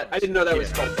know that. I didn't know that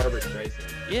was called Barbara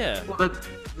Streisand. Yeah. Well,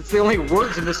 that's the only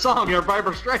words in the song are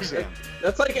Barbra Streisand.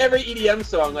 That's like every EDM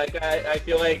song. Like I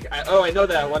feel like I know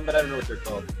that one, but I don't know what they're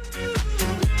called.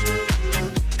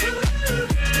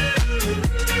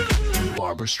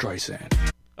 Barbara Streisand.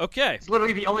 Okay. It's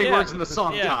literally the only Yeah. words in the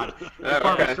song, Yeah. Todd. Oh,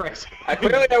 Barbra okay. Streisand.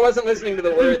 Clearly I wasn't listening to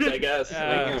the words. I guess.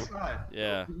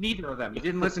 Yeah. Neither of them. You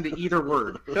didn't listen to either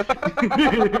word.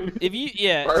 If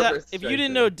you Barbra Todd, if you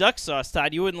didn't Streisand. know Duck Sauce,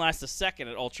 Todd, you wouldn't last a second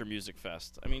at Ultra Music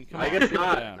Fest. I mean, come I on. guess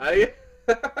not.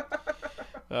 Yeah.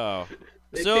 Oh.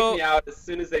 They So kicked me out as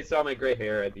soon as they saw my gray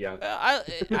hair. I'd be out.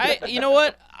 you know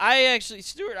what? I actually,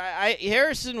 Stuart,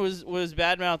 Harrison was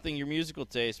bad mouthing your musical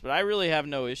taste, but I really have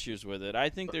no issues with it. I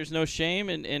think there's no shame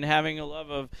in having a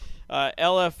love of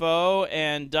LFO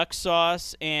and Duck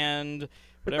Sauce and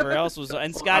whatever else was,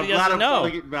 and Scotty doesn't know.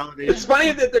 It's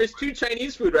funny that there's two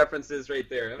Chinese food references right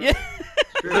there. Yeah.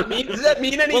 Does that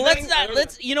mean anything? Well,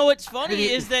 let's. You know what's funny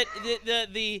is that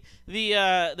the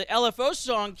LFO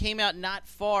song came out not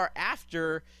far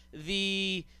after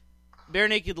the Bare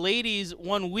Naked Ladies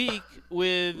 1 week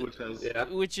with Yeah.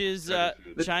 which is The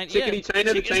China. chickeny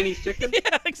China, the Chinese chicken. Yeah,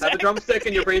 Have a exactly. drumstick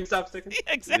and your brain stops sticking.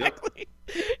 Exactly.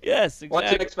 Yes,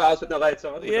 Watching exactly. X-Files with no lights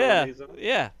on. Yeah,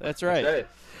 that's right. That's right.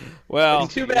 Well,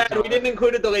 It's too bad we didn't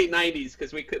include the late '90s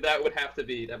because that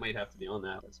might have to be on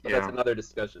that list. But that's Yeah. another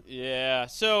discussion. yeah.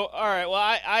 So, all right. Well,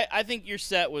 I think your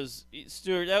set was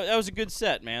Stuart. That was a good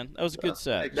set, man. That was a good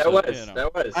set. That So, was. you know.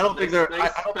 That was. I don't think Nice- they're. nice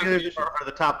I don't think contribution. they are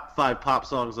the top 5 pop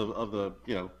songs of the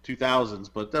 2000s,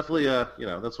 but definitely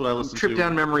that's what I listen Trip to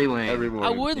down memory lane. every morning.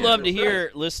 I would Yeah. love to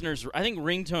hear listeners. I think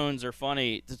ringtones are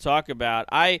funny to talk about.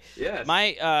 Yes.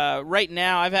 My right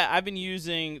now I've been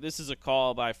using. This is a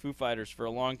call by Foo Fighters for a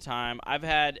long time. I've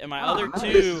had and my other nice.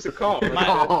 This two. is a call.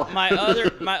 My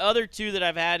other two that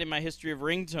I've had in my history of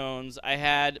ringtones, I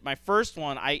had my first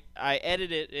one. I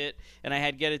edited it and I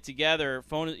had Get It Together.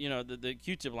 Phone, the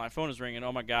Q-tip line. Phone is ringing.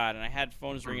 Oh my god! And I had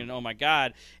phone is ringing. Oh my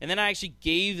god! And then I actually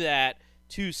gave that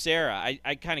to Sarah.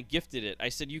 I kind of gifted it. I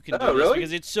said, you can do Oh, this really?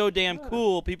 because it's so damn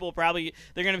cool. People probably,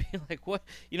 they're going to be like, what?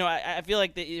 You know, I feel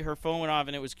like her phone went off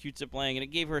and it was Q-Tip playing, and it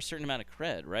gave her a certain amount of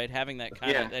cred, right? Having that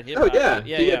kind of that hip hop. Oh, yeah.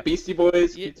 Yeah. Beastie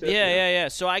Boys. Yeah, Q-Tip, yeah.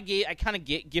 So I kind of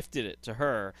gifted it to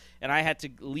her, and I had to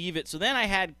leave it. So then I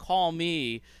had "Call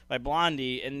Me" by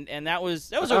Blondie, and that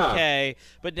was okay.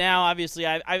 But now, obviously,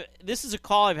 this is a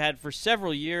call I've had for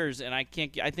several years, and I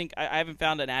haven't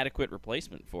found an adequate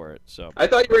replacement for it. So I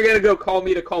thought you were gonna go "Call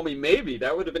Me" to "Call Me Maybe."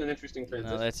 That would have been an interesting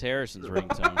transition. no, that's Harrison's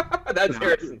ringtone. That's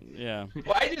Harrison. Yeah.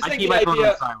 Well, I just I think keep the my phone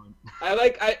idea. on silent.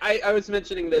 I was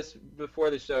mentioning this before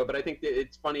the show, but I think that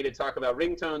it's funny to talk about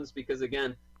ringtones because,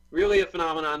 again, really a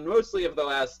phenomenon mostly of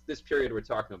this period we're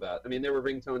talking about. I mean, there were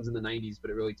ringtones in the 90s, but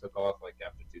it really took off like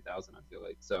after 2000, I feel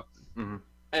like. So,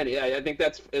 and yeah, I think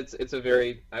it's a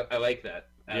very, I like that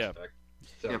aspect.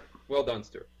 So, well done,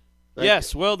 Stuart.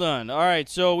 Yes, well done. All right,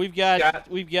 so we've got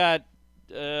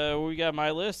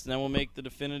my list, and then we'll make the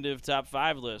definitive top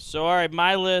 5 list. So, all right,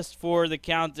 my list for the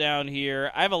countdown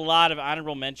here. I have a lot of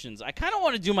honorable mentions. I kind of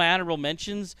want to do my honorable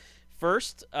mentions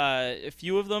first, a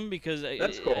few of them, because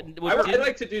that's cool. I'd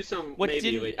like to do some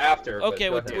maybe after. Okay,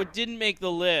 what didn't make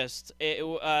the list?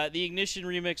 The Ignition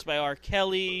remix by R.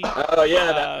 Kelly. Oh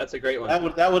yeah, that's a great one. That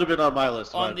would have been on my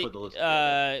list. On the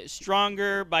list.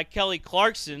 Stronger by Kelly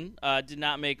Clarkson did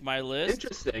not make my list.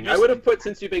 Interesting. I would have put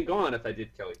Since You've Been Gone if I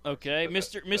did Kelly. Okay,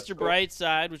 Mr.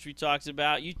 Brightside, which we talked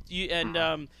about. You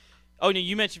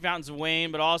mentioned Fountains of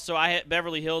Wayne, but also I had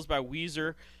Beverly Hills by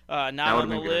Weezer. Not on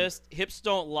the list. Hips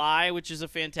Don't Lie, which is a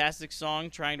fantastic song.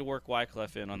 Trying to work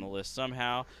Wyclef in on the list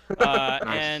somehow.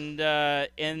 Nice.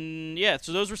 And yeah,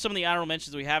 so those were some of the honorable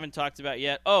mentions we haven't talked about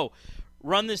yet. Oh,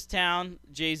 Run This Town,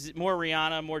 Jay-Z, more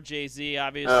Rihanna, more Jay-Z,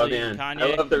 obviously. Oh man, Kanye.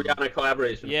 I love the Rihanna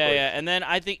collaboration. Yeah. And then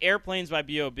I think Airplanes by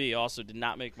B.O.B. also did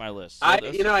not make my list. So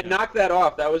I knocked that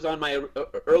off. That was on my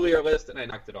earlier list, and I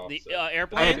knocked it off.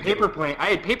 Airplanes. I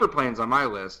had Paper Planes on my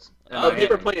list.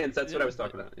 Paper Planes. That's what I was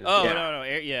talking about. Yeah. Oh no,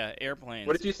 Airplanes.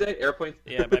 What did you say? Airplanes.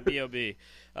 Yeah, by B.O.B.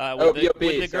 B.O.B.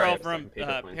 With the girl Sorry, from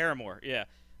Paramore. Yeah.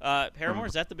 Paramore,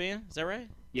 is that the band? Is that right?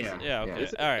 Yeah. Yeah. Okay.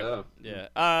 Yeah. All right. Oh.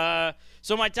 Yeah.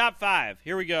 So my top 5.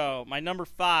 Here we go. My number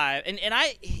 5, and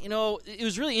I, it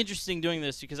was really interesting doing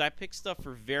this because I picked stuff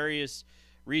for various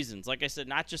reasons. Like I said,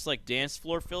 not just like dance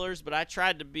floor fillers, but I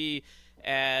tried to be.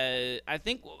 I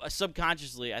think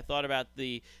subconsciously I thought about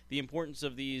the importance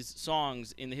of these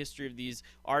songs in the history of these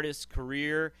artists'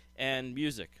 career and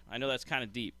music. I know that's kind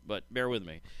of deep, but bear with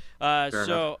me. All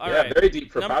right. Very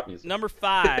deep for pop music. Number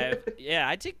 5. Yeah,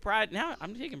 I take pride. Now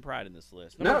I'm taking pride in this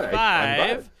list. Number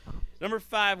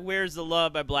 5, Where's the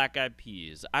Love by Black Eyed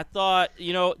Peas. I thought,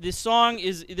 this song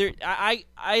is there.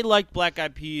 I liked Black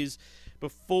Eyed Peas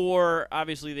before,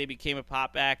 obviously, they became a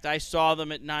pop act. I saw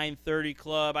them at 930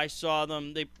 Club. I saw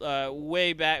them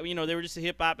way back. They were just a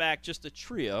hip-hop act, just a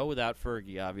trio without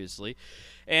Fergie, obviously.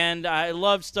 And I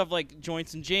loved stuff like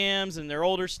Joints and Jams and their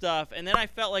older stuff. And then I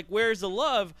felt like Where's the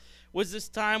Love was this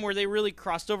time where they really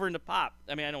crossed over into pop.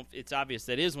 I mean, it's obvious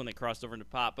that is when they crossed over into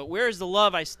pop. But Where's the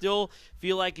Love, I still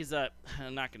feel like is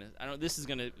this is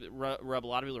going to rub a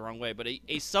lot of people the wrong way, but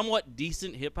a somewhat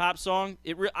decent hip-hop song.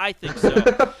 I think so.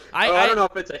 I don't know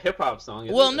if it's a hip-hop song.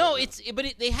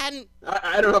 They hadn't.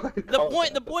 I don't know if I could call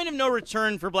the point of no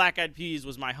return for Black Eyed Peas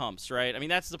was My Humps, right? I mean,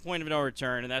 that's the point of no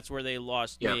return, and that's where they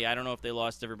lost me. I don't know if they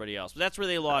lost everybody else, but that's where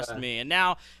they lost me. And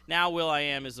now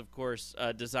Will.i.am is, of course,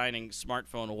 designing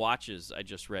smartphone watches. I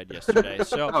just read yesterday.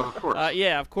 So, of course.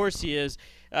 of course he is,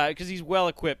 because he's well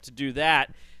equipped to do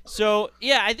that. So,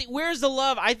 yeah, I think Where's the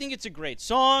Love? I think it's a great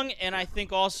song, and I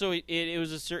think also it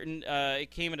was a certain.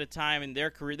 It came at a time in their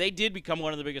career. They did become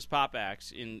one of the biggest pop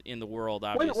acts in the world.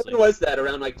 Obviously, when was that?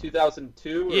 Around like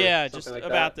 2002? Yeah, just like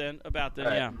about that? then.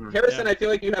 Right. Yeah. Harrison, yeah. I feel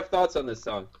like you have thoughts on this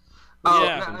song. Oh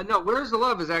Yeah. no! Where's the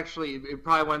Love is actually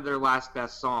probably one of their last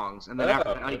best songs, and then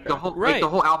the whole Right. the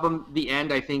whole album, the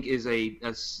end, I think is a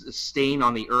stain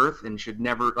on the earth and should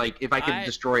never if I could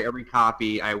destroy every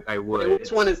copy, I would. Wait,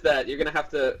 which one is that? You're gonna have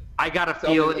to. I Got a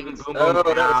Feeling. Boom, boom, Oh,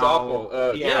 pow. that's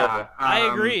awful. Yeah, I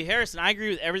agree, Harrison. I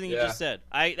agree with everything you Yeah. just said.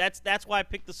 That's why I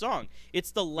picked the song. It's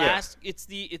the last. It's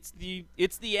the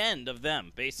end of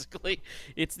them, basically.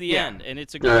 It's the end, and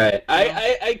it's a great. All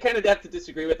right. I kind of have to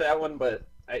disagree with that one, but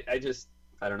I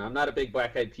don't know. I'm not a big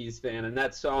Black Eyed Peas fan, and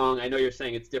that song, I know you're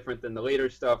saying it's different than the later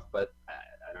stuff, but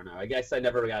I don't know. I guess I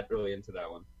never got really into that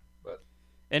one. But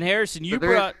And Harrison, you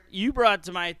brought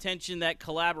to my attention that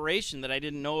collaboration that I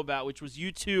didn't know about, which was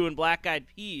U2 and Black Eyed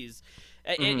Peas.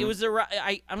 It was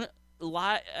I don't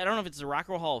know if it's the Rock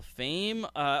and Roll Hall of Fame.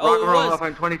 Rock and Roll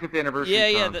on 25th anniversary.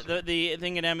 Yeah, concert. the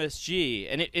thing at MSG,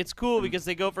 and it's cool because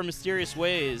they go from Mysterious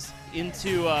Ways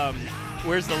into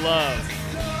Where's the Love.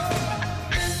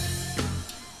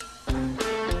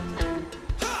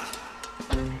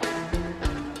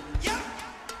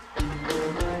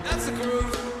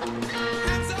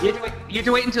 You have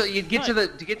to wait until you get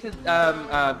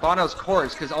to Bono's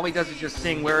chorus, because all he does is just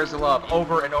sing "Where Is the Love"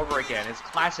 over and over again. It's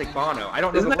classic Bono. I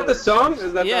don't know. Isn't that the song?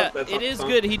 Is that Yeah, that's it the is song?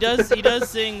 good. He does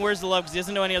sing "Where's the Love" because he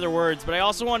doesn't know any other words. But I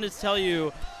also wanted to tell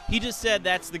you, he just said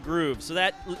that's the groove, so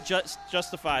that just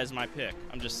justifies my pick.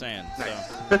 I'm just saying. So.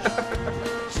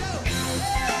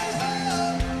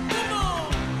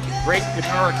 Great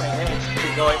guitar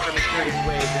thing, going from mysterious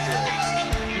ways into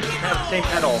it. You have the same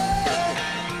pedal.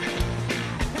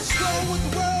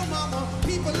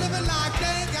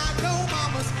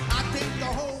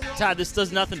 Todd, this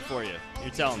does nothing for you.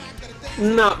 You're telling me.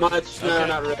 Not much. No, Okay.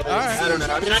 not really. All right. I don't know.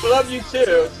 I mean, I love you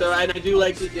too. So, and I do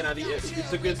like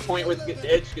it's a good point with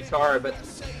the edge guitar, but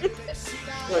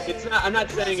look, it's not. I'm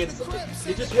not saying it's.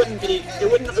 It just wouldn't be.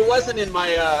 It wasn't in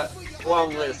my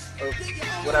long list of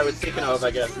what I was thinking of.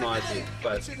 I guess Monty,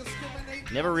 but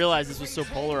Never realized this was so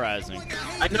polarizing.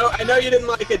 I know you didn't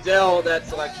like Adele that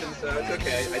selection, so it's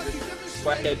okay. I just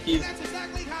go ahead.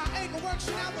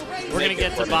 We're gonna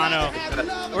get to Bono.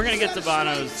 We're gonna get to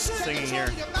Bono's singing here.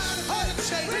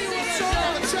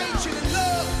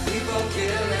 People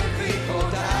killing, people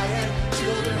dying,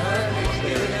 children hurting,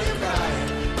 children crying.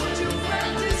 Would you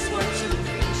practice what you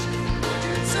preach? Would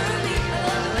you turn the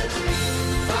other cheek?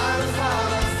 Father,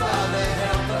 Father, Father,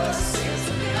 help us. Since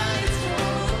the night is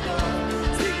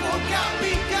falling. People got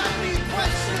me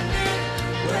questioning.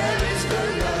 Where is the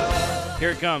love?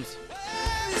 Here it comes.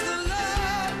 Where is the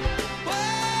love?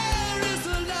 Where is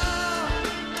the love?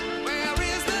 Where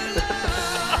is the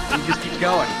love? You just keep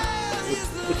going.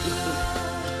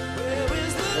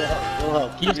 Well,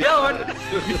 Keep going.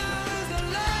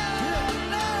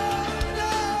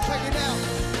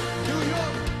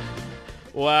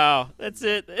 Wow, that's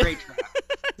it. Great track.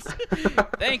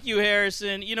 Thank you,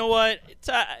 Harrison. You know what,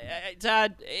 Todd?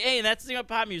 Hey, that's the thing about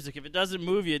pop music. If it doesn't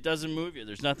move you, it doesn't move you.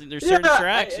 There's nothing. There's certain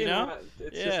tracks, you know.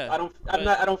 It's Yeah, just,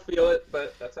 I don't feel it,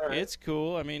 but that's all right. It's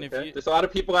cool. I mean, Okay. if you, There's a lot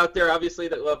of people out there, obviously,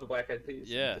 that love the Black Eyed Peas.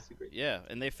 yeah, I disagree. yeah,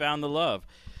 and they found the love.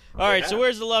 All right, so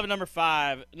where's the love at number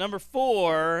 5? Number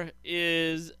 4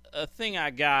 is a thing I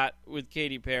got with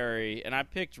Katy Perry, and I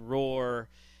picked Roar,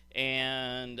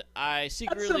 and I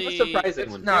secretly. That's a surprising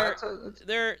one. No,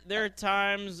 There are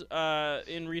times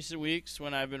in recent weeks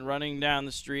when I've been running down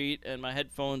the street and my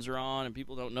headphones are on and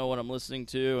people don't know what I'm listening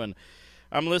to, and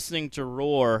I'm listening to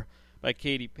Roar by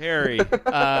Katy Perry,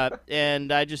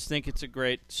 and I just think it's a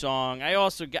great song. I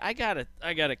also I got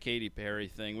a Katy Perry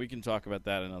thing. We can talk about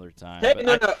that another time. Hey, But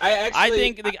no, I actually.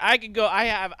 think I could go. I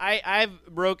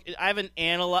haven't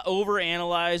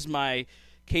overanalyzed my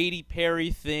Katy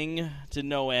Perry thing to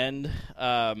no end.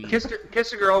 Kiss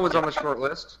a Girl was on the short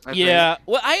list. I Yeah. think.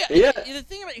 Well, Yeah. the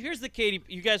thing about here's the Katy.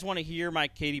 You guys want to hear my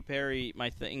Katy Perry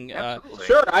thing? Absolutely.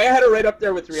 Sure, I had it right up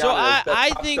there with Rihanna. So as the I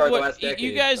top think star of the what last decade,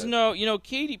 you guys but- know,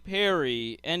 Katy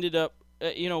Perry ended up.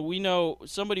 We know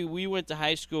somebody we went to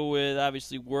high school with.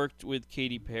 Obviously, worked with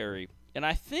Katy Perry, and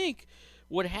I think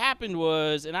what happened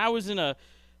was, and I was in a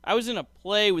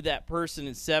play with that person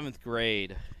in 7th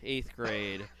grade, 8th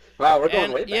grade. Wow, we're going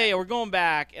And- way back. Yeah, we're going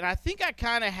back. And I think I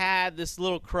kind of had this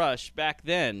little crush back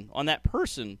then on that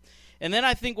person. And then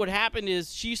I think what happened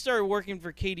is she started working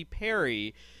for Katy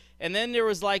Perry. And then there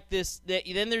was like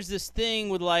then there's this thing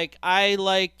with like, I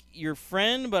like your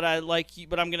friend, but I like you,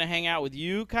 but I'm going to hang out with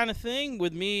you kind of thing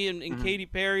with me and Katy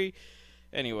Perry.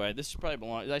 Anyway, this should probably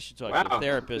belong. I should talk to a Wow.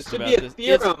 therapist This should about be a this.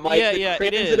 theorem, like yeah, the yeah, it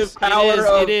transitive is. power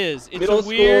of It is. It's middle a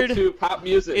weird. school to pop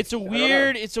music. It's a I don't know.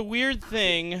 weird. It's a weird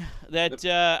thing that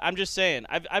I'm just saying.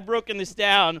 I've broken this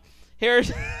down. Here's.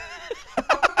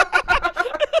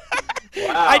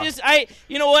 Wow.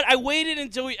 You know what? I waited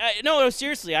until we. No,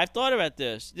 seriously, I've thought about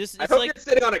this. I It's hope like. you're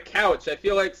sitting on a couch. I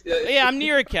feel like. Yeah, I'm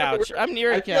near a couch. I'm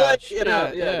near a I feel like, couch. you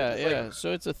know, yeah. it's like-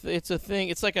 So it's a thing.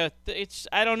 It's like it's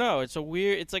I don't know. It's a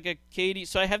weird. It's like a Katy.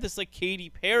 So I have this like Katy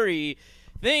Perry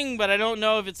thing, but I don't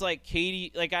know if it's like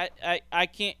Katy. Like I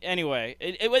can't. Anyway,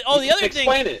 the other thing.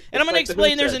 Explain it. And I'm going to It's like the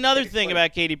explain. Who There's said. another Explain thing it.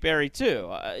 about Katy Perry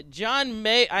too. John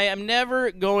May. I am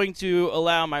never going to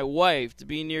allow my wife to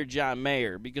be near John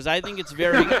Mayer because I think it's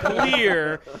very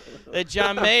clear that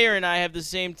John Mayer and I have the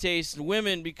same taste in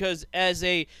women. Because as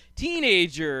a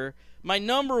teenager, my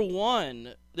number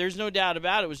one, there's no doubt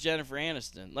about it, was Jennifer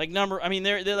Aniston. Like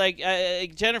they're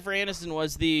like Jennifer Aniston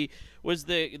was the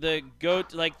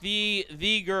goat, like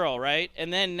the girl, right?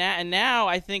 And then now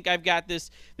I think I've got this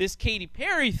Katy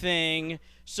Perry thing.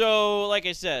 So like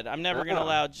I said, I'm never gonna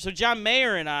allow. So John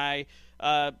Mayer and I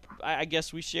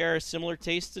guess we share a similar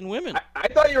taste in women. I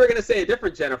thought you were going to say a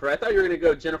different Jennifer. I thought you were going to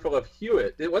go Jennifer Love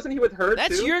Hewitt. Wasn't he with her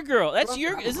That's too? your girl. That's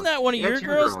your. Isn't that one of your That's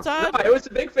your girls, girl. Todd? No, I was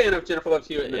a big fan of Jennifer Love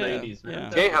Hewitt in the Yeah, 90s, man. yeah.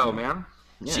 J-Ho, man.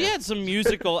 Yeah. She had some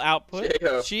musical output.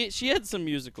 J-Ho. She had some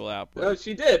musical output. Oh,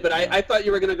 she did, but I thought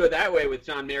you were going to go that way with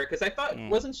John Mayer, because I thought,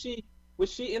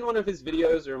 was she in one of his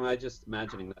videos, or am I just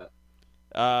imagining that?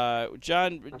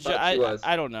 John,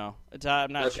 I don't know.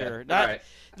 I'm not Okay. sure. All Not, right.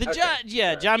 the Okay.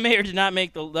 John, John Mayer did not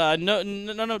make the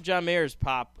none of John Mayer's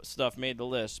pop stuff made the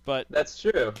list, but That's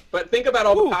true. But think about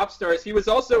all the pop stars. He was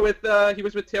also with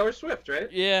Taylor Swift, right?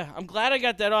 yeah, I'm glad I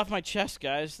got that off my chest,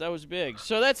 guys. That was big.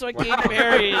 So that's like Katy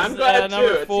Perry's I'm glad too.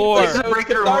 number It seems 4. like This is a so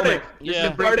breakthrough cathartic. moment. This is Yeah.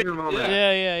 a breakthrough moment.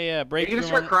 Yeah. Are Break you gonna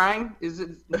start crying? Is it?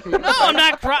 No, I'm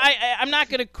not crying. I'm not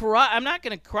gonna cry. I'm not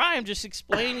gonna cry. I'm just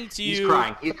explaining to you. He's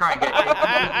crying. He's crying.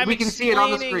 I'm We can see it on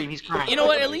the explaining- screen. He's crying. You know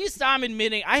what? At least I'm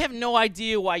admitting I have no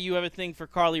idea why you have a thing for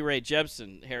Carly Rae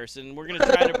Jepsen, Harrison. We're gonna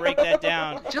try to break that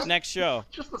down Just- next show.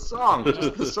 Just the song.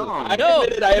 Just the song. I No,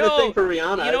 admitted I have no, a thing for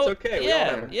Rihanna. You know, It's okay. We all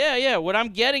have it. yeah. What I'm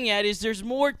getting at is there's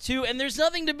more to, and there's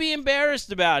nothing to be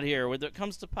embarrassed about here when it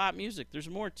comes to pop music. There's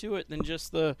more to it than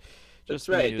just the. That's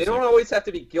the right. They music. don't always have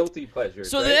to be guilty pleasures.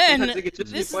 So right? then, Sometimes they could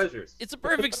just be this- pleasures. It's a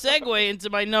perfect segue into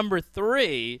my number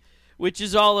 3, which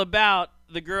is all about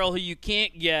the girl who you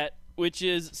can't get, which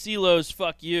is CeeLo's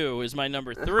 "Fuck You" is my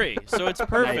number 3. So it's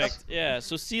perfect. Nice. Yeah.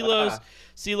 So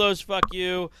CeeLo's "Fuck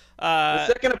You." The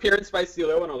second appearance by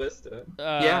CeeLo on a list.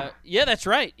 Yeah, that's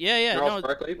right. Yeah. Charles No,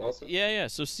 Barkley also. yeah.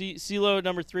 So CeeLo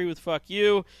number 3 with "Fuck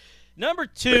You." Number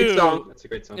 2. Great song. That's a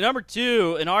great song. Number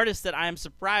 2, an artist that I am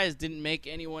surprised didn't make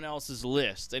anyone else's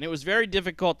list, and it was very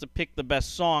difficult to pick the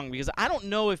best song because I don't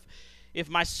know if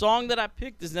my song that I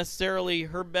picked is necessarily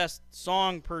her best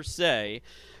song per se,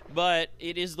 but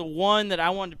it is the one that I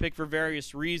wanted to pick for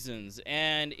various reasons,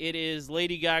 and it is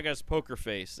Lady Gaga's Poker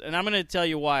Face, and I'm going to tell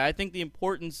you why. I think the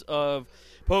importance of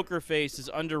Poker Face is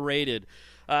underrated.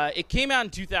 It came out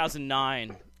in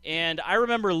 2009, and I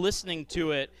remember listening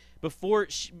to it before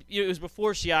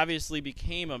she obviously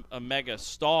became a mega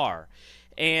star,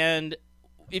 and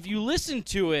if you listen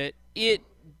to it, it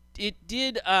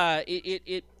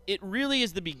really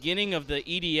is the beginning of the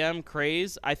EDM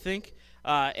craze, I think,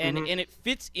 and it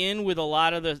fits in with a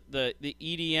lot of the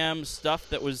EDM stuff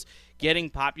that was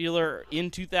getting popular in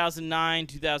 2009,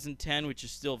 2010, which is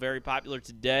still very popular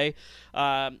today.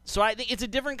 So I think it's a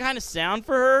different kind of sound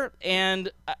for her,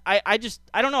 and I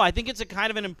don't know. I think it's a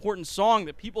kind of an important song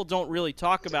that people don't really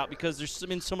talk about because there's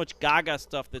been so much Gaga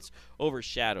stuff that's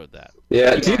overshadowed that.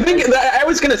 Yeah. Do you think? I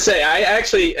was gonna say I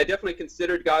definitely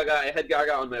considered Gaga. I had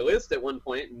Gaga on my list at one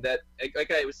point, and that,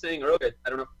 like I was saying earlier, I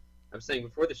don't know if I was saying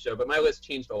before the show, but my list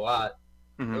changed a lot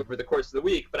over the course of the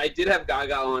week. But I did have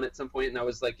Gaga on at some point, and I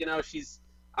was like, she's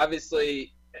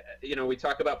obviously, we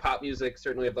talk about pop music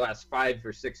certainly of the last 5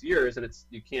 or 6 years, and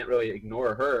you can't really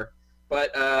ignore her. But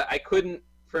I couldn't.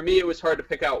 For me, it was hard to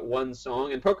pick out one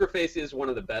song, and Poker Face is one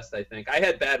of the best, I think. I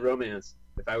had Bad Romance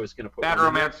if I was going to put Bad one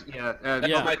Romance, in yeah.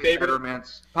 That's my favorite. Bad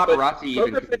Romance. Paparazzi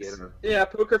even Poker could Face, get her. yeah,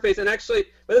 Poker Face, and actually,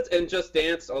 and Just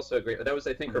Dance also great. That was,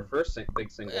 I think, her first big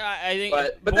single. I think,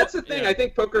 But that's the thing. yeah. I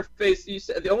think Poker Face. You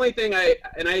said the only thing I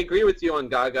agree with you on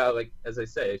Gaga. Like as I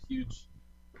say, a huge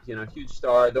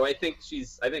star. Though I think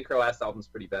her last album's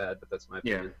pretty bad, but that's my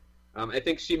opinion. I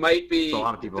think she might be. A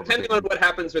lot of people depending on what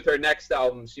happens with her next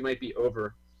album, she might be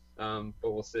over. But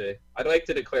we'll see. I'd like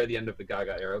to declare the end of the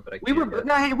Gaga era, but I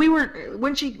can't. We were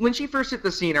when she first hit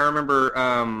the scene. I remember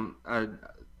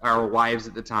our wives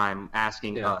at the time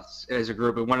asking us as a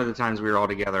group, and one of the times we were all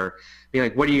together, being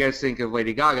like, "What do you guys think of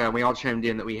Lady Gaga?" And we all chimed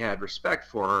in that we had respect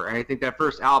for her, and I think that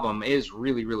first album is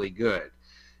really, really good.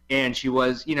 And she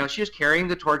was carrying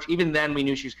the torch. Even then, we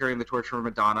knew she was carrying the torch for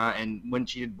Madonna. And when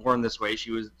she did Born This Way,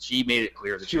 she made it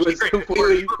clear that She was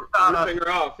completely ripping her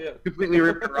off. Yeah. Completely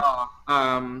ripped her off.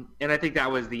 And I think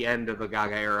that was the end of the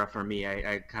Gaga era for me.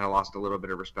 I kind of lost a little bit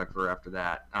of respect for her after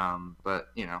that. But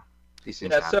these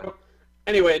things happen. So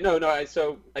anyway,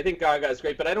 so I think Gaga is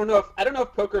great, but I don't know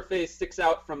if Poker Face sticks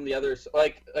out from the others.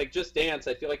 Like Just Dance,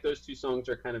 I feel like those two songs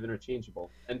are kind of interchangeable.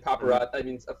 And Paparazzi, I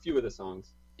mean, a few of the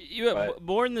songs.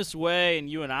 Born This Way and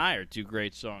You and I are two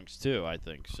great songs too, I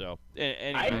think. So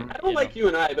anyway, I don't like You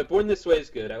and I, but Born This Way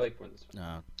is good. I like Born This Way.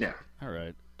 No. Yeah. All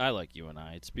right. I like You and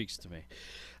I. It speaks to me.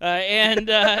 And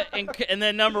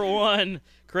then number 1,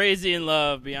 Crazy in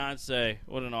Love, Beyonce.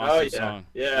 What an awesome song.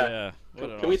 Yeah. What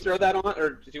an Can we awesome throw that on, or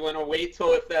do you want to wait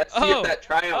till if that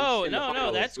triumphs? Oh, in the no,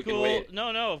 finals? that's We can cool. wait.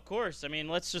 No, of course. I mean,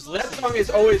 let's just That listen. song is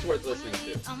always worth listening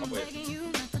to. I'm I'll wait. begging you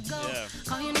not to go. Yeah.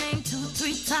 Call your name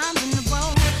 2-3 times in a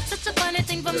row. Such a funny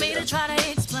thing for me to try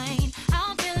to explain.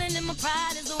 How I'm feeling and my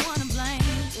pride is the one to blame.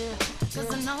 Cause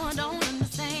I know I don't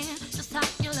understand just how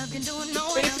your love can do it. No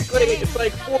one else Basically, can. it's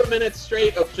like 4 minutes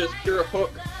straight of just pure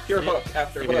hook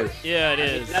after hook. Yeah, it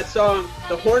is. That song,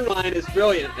 the horn line is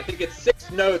brilliant. I think it's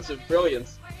 6 notes of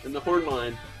brilliance in the horn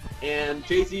line. and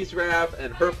Jay-Z's rap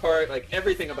and her part, like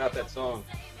everything about that song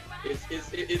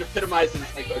it epitomizes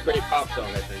like a great pop song,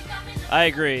 I think. I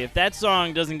agree. If that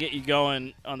song doesn't get you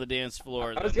going on the dance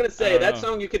floor, I was gonna say that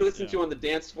song you could listen to on the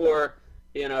dance floor.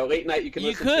 Late night you can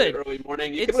listen to it, early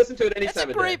morning. You can listen to it any time of day.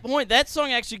 That's a great point. That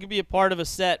song actually could be a part of a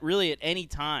set really at any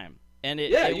time. And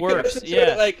it you works. Can listen to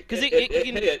it like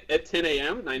at 10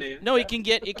 a.m., 9 a.m. No, it can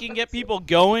get people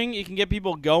going. It can get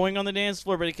people going on the dance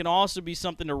floor, but it can also be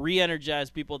something to re-energize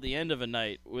people at the end of a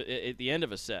night, at the end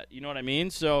of a set. You know what I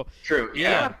mean? So true.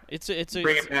 Yeah. It's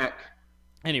bring it back.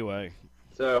 Anyway.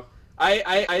 So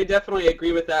I definitely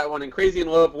agree with that one. And Crazy in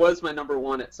Love was my number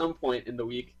one at some point in the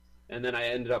week, and then I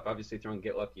ended up obviously throwing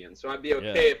Get Lucky in. So I'd be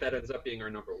okay if that ends up being our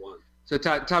number one. So,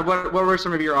 Todd, what were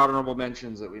some of your honorable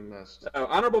mentions that we missed?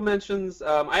 Honorable mentions,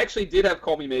 I actually did have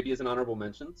Call Me Maybe as an honorable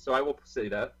mention, so I will say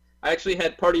that. I actually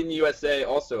had Party in the USA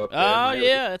also up there. Oh,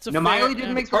 yeah, that's a Miley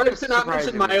didn't make the list. It's hard to not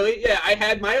mention Miley. Yeah, I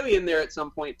had Miley in there at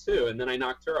some point, too, and then I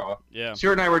knocked her off. Yeah.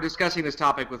 Stuart and I were discussing this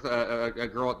topic with a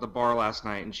girl at the bar last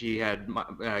night, and she had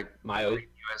Miley.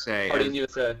 USA. Party in the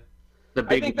USA. The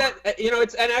big I think that,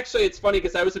 it's funny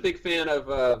because I was a big fan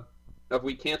of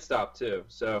We Can't Stop, too,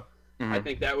 so... I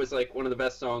think that was like one of the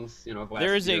best songs, of last year.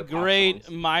 There is a great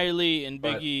Miley and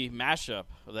Biggie mashup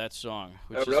of that song,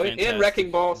 which is really? fantastic. And Wrecking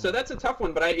Ball, so that's a tough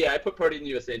one. But I put Party in the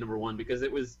USA number one because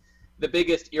it was the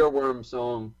biggest earworm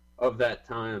song of that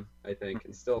time, I think,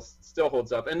 and still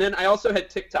holds up. And then I also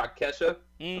had TikTok, Kesha,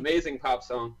 amazing pop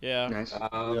song. Yeah. Nice.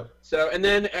 So and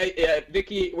then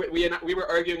Vicky, we were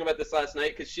arguing about this last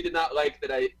night because she did not like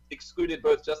that I excluded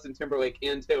both Justin Timberlake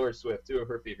and Taylor Swift, two of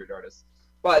her favorite artists.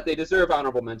 But they deserve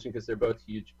honorable mention because they're both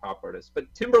huge pop artists.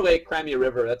 But Timberlake, Cry Me a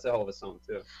River, that's a hell of a song,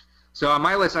 too. So on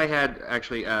my list, I had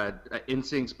actually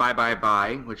NSYNC's Bye Bye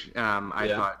Bye, which I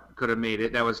thought could have made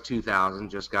it. That was 2000,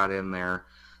 just got in there.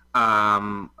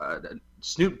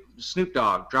 Snoop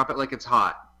Dogg, Drop It Like It's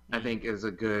Hot, I think is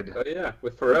a good... Oh, yeah,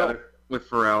 with Pharrell. With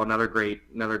Pharrell, another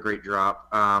great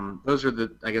drop. Those are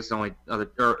the only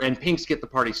other... and Pink's Get the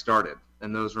Party Started.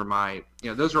 And those were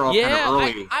those are all kind of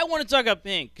early. I want to talk about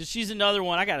Pink because she's another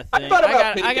one. I got to think. I thought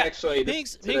about Pink actually.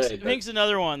 Pink's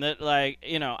another one that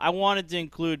I wanted to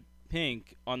include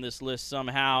Pink on this list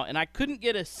somehow, and I couldn't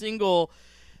get a single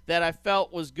that I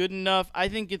felt was good enough. I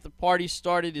think Get the Party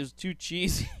Started is too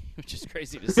cheesy. Which is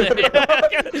crazy to say.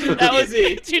 That was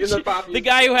the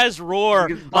guy who has Roar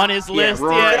on his list.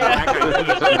 Roar, Black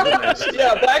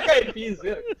Eyed Peas.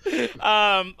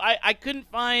 I couldn't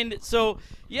find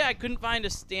I couldn't find a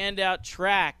standout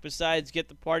track besides Get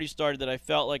the Party Started that I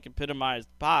felt like epitomized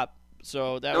pop.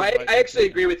 So that I actually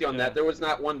agree with you on that. There was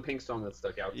not one Pink song that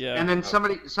stuck out. Yeah. And then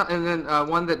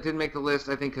one that didn't make the list,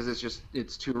 I think, because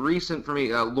it's too recent for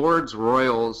me. Lord's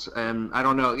Royals, and I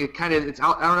don't know. I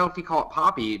don't know if you call it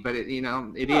poppy, but it is. I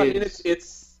mean,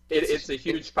 it's a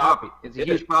huge pop. It's a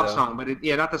huge pop song, but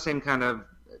not the same kind of.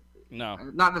 No.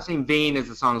 Not in the same vein as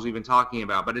the songs we've been talking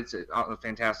about, but it's a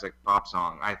fantastic pop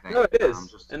song, I think. No, it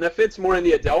is. And that fits more in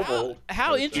the Adele mold.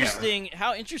 How interesting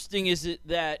is it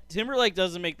that Timberlake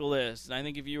doesn't make the list? And I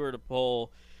think if you were to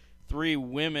poll 3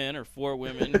 women or 4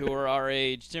 women who are our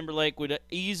age, Timberlake would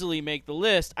easily make the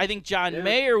list. I think John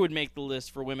Mayer would make the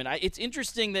list for women. It's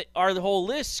interesting that the whole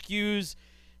list skews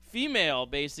female,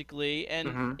 basically,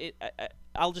 and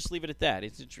I'll just leave it at that.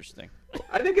 It's interesting.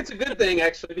 I think it's a good thing,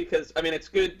 actually, because, it's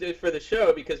good for the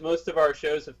show because most of our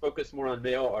shows have focused more on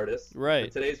male artists. Right.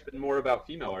 And today's been more about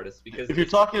female artists. Because if you're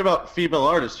talking about female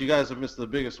artists, you guys have missed the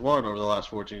biggest one over the last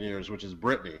 14 years, which is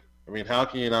Britney. How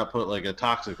can you not put, a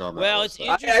Toxic on that? Well, list? It's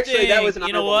interesting. Actually, that was an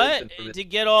you know what? To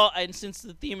get all, and since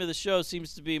the theme of the show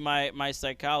seems to be my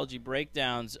psychology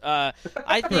breakdowns, I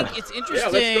think it's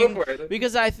interesting let's go for it.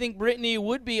 because I think Britney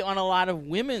would be on a lot of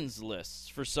women's lists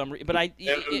for some reason. But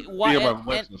why? Be on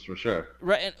my list for sure.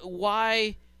 Right? And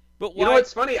why? But why? You know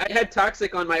what's funny? I had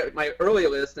Toxic on my early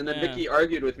list, and then Vicky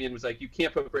argued with me and was like, "You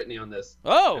can't put Britney on this."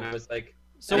 Oh. And I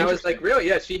was like, really?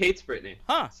 Yeah, she hates Britney.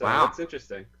 Huh? So that's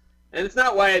interesting. And it's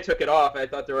not why I took it off. I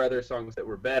thought there were other songs that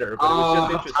were better, but it was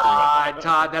just interesting.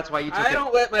 Todd, that's why you took it. I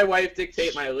don't let my wife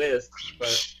dictate my list,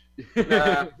 but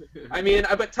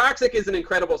but Toxic is an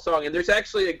incredible song, and there's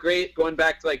actually a great, going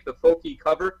back to the folky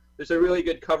cover, there's a really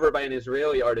good cover by an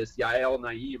Israeli artist, Yael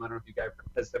Naim. I don't know if you guys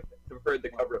have heard the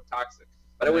cover of Toxic,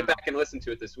 but I went back and listened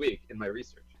to it this week in my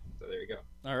research. So there you go.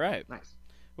 All right. Nice.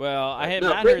 Well, I have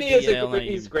not heard the Yael Naim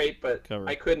Britney's great, but cover.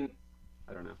 I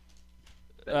don't know.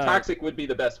 Toxic would be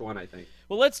the best one, I think.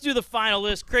 Well, let's do the final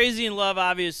list. Crazy in Love,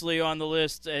 obviously, on the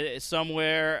list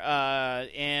somewhere.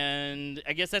 And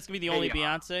I guess that's going to be the only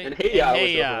Beyonce. And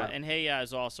Hey Ya. And Hey Ya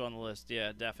is also on the list.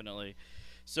 Yeah, definitely.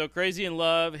 So Crazy in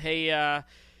Love, Hey Ya.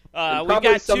 And We've probably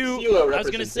got some two. CeeLo I was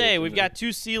gonna say representation we've got two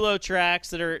CeeLo tracks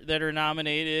that are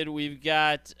nominated. We've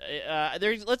got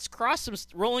let's cross some.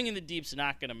 Rolling in the Deep's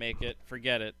not gonna make it.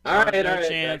 Forget it. All right, no all right.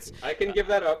 chance. I can give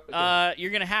that up.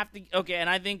 You're gonna have to. Okay, and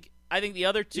I think the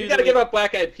other two. You got to give up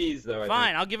Black Eyed Peas, though.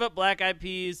 Fine, I'll give up Black Eyed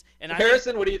Peas. And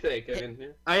Harrison, what do you think? I mean,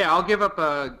 Yeah, I'll give up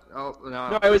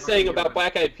no, I was saying about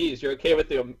Black Eyed Peas. You're okay with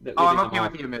the? Oh, I'm okay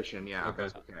with the omission. Yeah. Okay.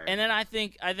 And then I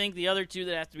think the other two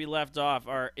that have to be left off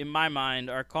are, in my mind,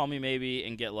 are Call Me Maybe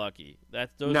and Get Lucky.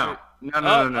 That's those. No.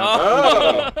 Are... No.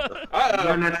 Oh.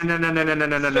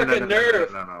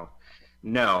 No.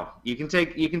 No, you can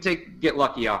take Get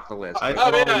Lucky off the list.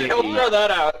 Oh man, he'll throw that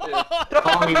out.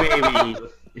 Call Me Maybe.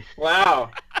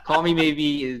 Wow. Call Me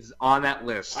Maybe is on that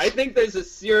list. I think there's a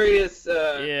serious,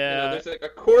 there's a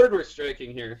chord we're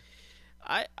striking here.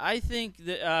 I think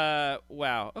that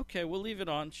wow. Okay, we'll leave it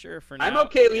on. Sure for now. I'm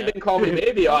okay leaving Call Me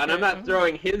Maybe on. Okay. I'm not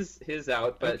throwing his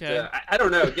out, but Okay. I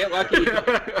don't know. Get Lucky.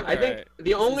 I think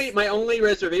Right. my only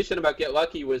reservation about Get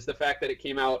Lucky was the fact that it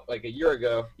came out like a year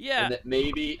ago. Yeah. And that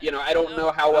maybe I don't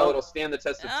know how well it'll stand the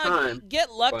test of time.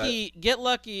 Get Lucky. Get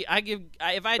Lucky. I But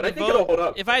I think it'll hold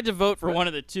up. If I had to vote for one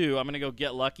of the two, I'm gonna go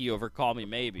Get Lucky over Call Me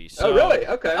Maybe. So, Oh really?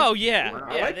 Okay. Oh yeah. Wow.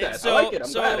 I Yeah. like that. So, I like it. I'm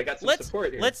so glad I got some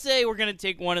support here. let's say we're gonna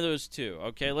take one of those two.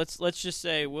 Okay. Let's just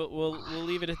say we'll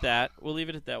leave it at that. We'll leave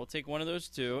it at that. We'll take one of those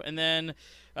two, and then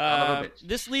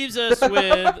this leaves us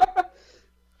with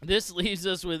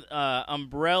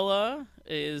Umbrella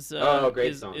is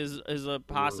great is, song. is a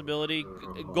possibility.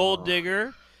 Gold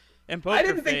Digger and Poker I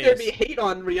didn't think Face. there'd be hate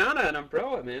on Rihanna and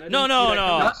Umbrella, man. I No, didn't see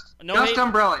that coming. no just hate.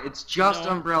 Umbrella. It's just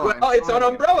No. Umbrella. Well, it's on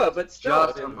Umbrella, but still,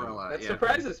 Just Umbrella, that yeah.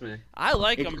 surprises me. I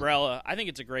like It's- Umbrella. I think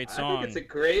it's a great song. I think it's a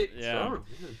great Yeah. song.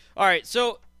 All right,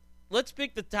 so let's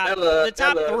pick the top Ella,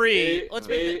 three. Ella, Let's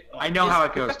pick. I know how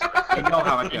it goes. I know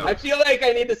how it I goes. feel like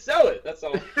I need to sell it. That's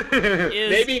all.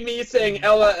 Maybe me saying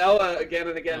Ella again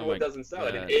and again Oh my doesn't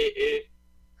sell God. it.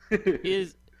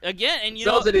 Is again, and you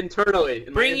Sells know, it internally.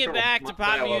 in my bring it internal back to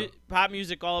dialogue. pop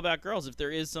music, all about girls. If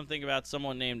there is something about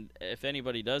someone named, if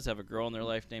anybody does have a girl in their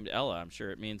life named Ella, I'm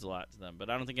sure it means a lot to them. But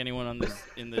I don't think anyone on this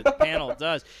in the panel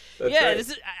does. That's Yeah, right. this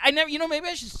is. I never. Maybe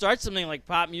I should start something like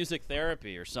pop music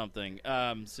therapy or something.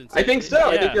 Since I think so.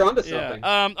 I think you're onto yeah. something.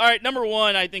 All right, number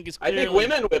one, I think is I clearly.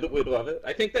 think women would love it.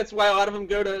 I think that's why a lot of them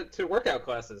go to workout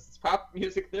classes. It's pop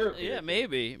music therapy. Yeah,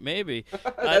 maybe.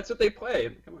 That's what they play.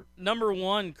 Come on. Number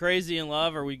one, Crazy in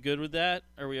Love. Are we good with that?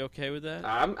 Are we okay with that?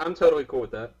 I'm totally cool with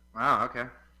that. Wow. Okay.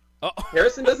 Oh.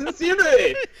 Harrison doesn't seem to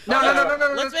be. No.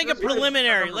 Let's make a that's good.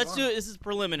 preliminary. Number Let's one. do it. This is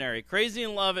preliminary. Crazy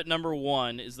in Love at number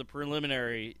one is the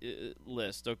preliminary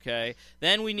list. Okay.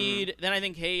 Then we need. Then I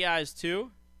think Hey Ya is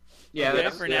two. Yeah. Okay,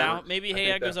 That's, for yeah. now. Maybe I Hey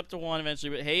Ya think goes that- up to one eventually,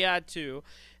 but Hey Ya 2.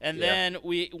 And Yeah. then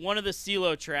one of the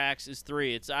CeeLo tracks is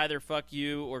 3. It's either Fuck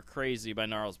You or Crazy by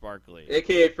Gnarls Barkley.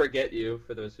 AKA Forget You,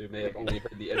 for those who may have only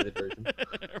heard the edited version.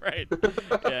 Right.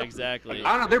 Yeah, exactly.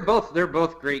 I don't know. They're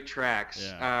both great tracks.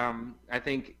 Yeah. I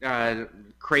think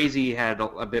Crazy had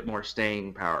a bit more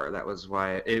staying power. That was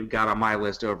why it got on my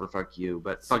list over Fuck You.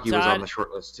 But Fuck You was Todd- on the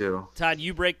short list too. Todd,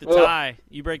 you break the Well, tie.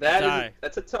 You break the tie.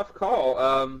 That's a tough call.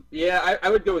 Yeah, I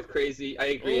would go with Crazy. I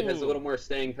agree. It has a Ooh. little more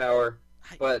staying power,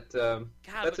 but God,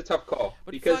 that's a tough call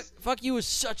but because Fuck You is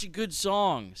such a good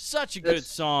song. Such a good That's-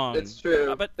 song. it's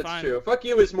true. But It's fine. true. Fuck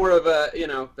You is more of a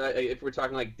if we're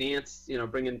talking like dance,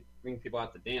 bringing people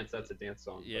out to dance. That's a dance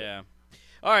song. Yeah.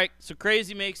 All right, so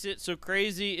Crazy makes it. So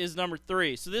Crazy is number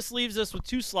 3. So this leaves us with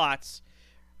 2 slots.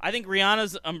 I think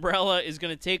Rihanna's Umbrella is going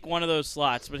to take one of those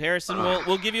slots, but Harrison,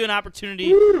 we'll give you an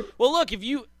opportunity. Well, look, if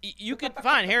you could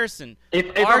find Harrison. If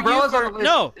argue Umbrella's for, on the list,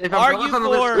 no, if argue Umbrella's on the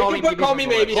list, for. We can put Call Me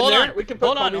Maybe in Hold there. on, We can put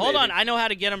hold Call on, Me hold Maybe. on. I know how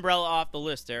to get Umbrella off the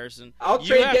list, Harrison. I'll You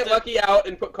trade have Get to- Lucky out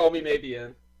and put Call Me Maybe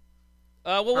in.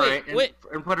 Well, All wait, right, wait.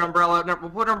 and put Umbrella. We'll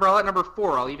put Umbrella at number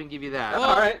 4. I'll even give you that. Well,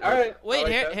 all right. Wait, I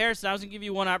like that. Harrison, I was gonna give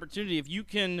you one opportunity. If you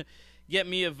can get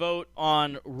me a vote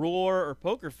on Roar or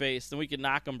Poker Face, then we can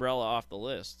knock Umbrella off the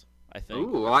list. I think.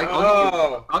 Ooh,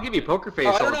 Oh. I'll give you Poker Face.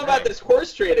 Oh, I don't all know day. about this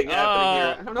horse trading happening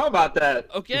here. I don't know about that.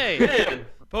 Okay. Man,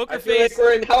 Poker I feel Face. like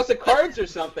we're in House of Cards or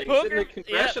something. Poker- Sitting in the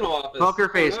congressional office. Poker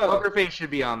Face. I don't know. Poker Face should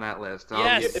be on that list. I'll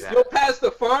Yes. give you If that. you'll pass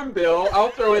the farm bill, I'll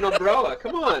throw in Umbrella.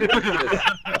 Come on.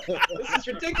 This is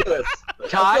ridiculous. I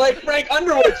Todd? feel like Frank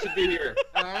Underwood should be here.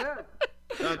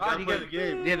 No, gotta play the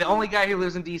game. Yeah, the only guy who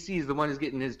lives in D.C. is the one who's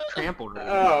getting his trampled right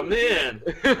Oh, man.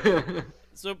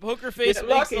 So Poker Face Get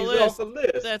makes the Lucky's list. off the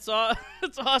list. That's all.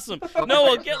 That's awesome. No,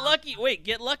 well, Get Lucky. Wait,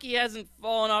 Get Lucky hasn't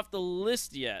fallen off the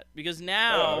list yet because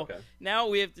now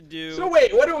we have to do. So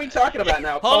wait, what are we talking about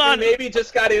now? Hold on. Maybe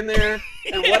just got in there.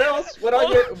 And what else? What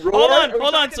on your Roar?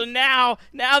 Hold on. So now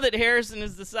that Harrison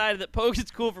has decided that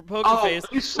it's cool for Poker Face.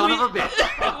 You son of a bitch.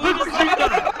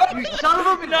 You son of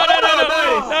a bitch.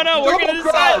 No. We're gonna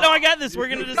decide. No, I got this. We're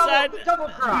gonna decide. Double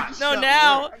cross. No,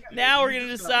 now we're gonna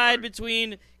decide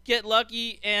between Get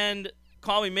Lucky and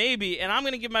Call Me Maybe, and I'm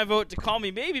gonna give my vote to Call Me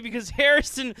Maybe because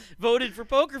Harrison voted for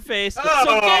Poker Face. So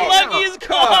Get Lucky is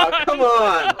gone. Come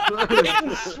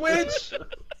on. Switch.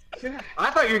 I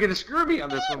thought you were gonna screw me on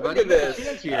this one, buddy. Look at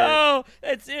this. Oh,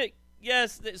 that's it.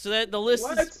 Yes. So that the list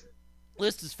What?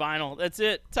 list is final. That's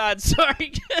it. Todd,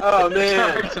 sorry. Oh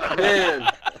man.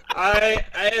 I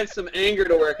have some anger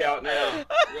to work out now.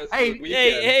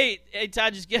 Hey,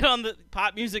 Todd, just get on the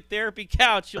pop music therapy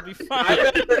couch. You'll be fine.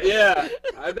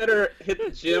 I better hit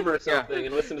the gym or something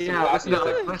and listen to some rock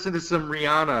music. Listen to some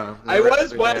Rihanna. I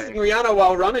was blasting Rihanna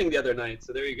while running the other night,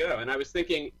 so there you go. And I was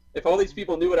thinking, if all these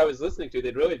people knew what I was listening to,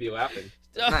 they'd really be laughing.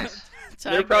 Nice.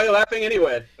 They're probably laughing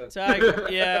anyway. Todd,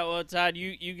 Todd,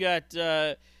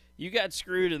 you got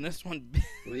screwed in this one.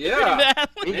 Yeah.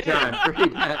 Pretty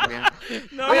bad, man.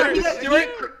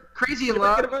 Crazy in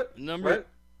Love. Number.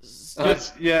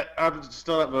 Yeah, I'm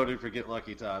still not voting for Get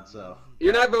Lucky, Todd. So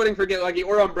you're not voting for Get Lucky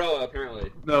or Umbrella,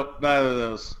 apparently. No, neither of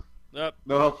those. Yep.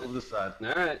 No help from this side.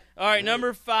 All right.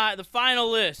 Number 5. The final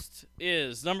list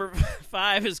is number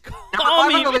 5 is Call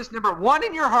Me. Number 1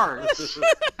 in your heart.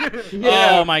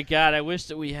 Oh my God! I wish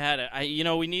that we had it.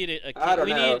 We need it. I don't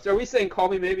know. So are we saying Call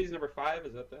Me Maybe is number 5?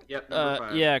 Is that? Yep. Number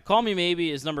 5. Yeah, Call Me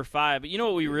Maybe is number 5. But you know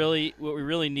what we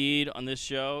really need on this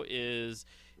show is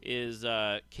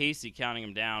Casey counting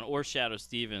him down or Shadow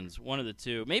Stevens, one of the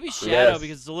two. Maybe Shadow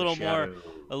because it's a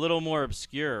little more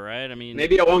obscure, right? I mean,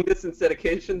 maybe a long distance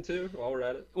dedication too. While we're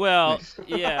at it. Well,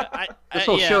 yeah, this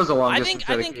whole show's a long distance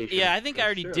dedication. I think I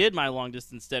already did my long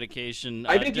distance dedication.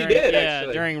 I think you did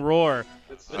actually during Roar.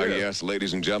 Yes,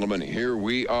 ladies and gentlemen, here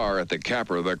we are at the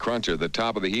capper, the cruncher, the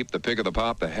top of the heap, the pick of the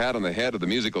pop, the hat on the head of the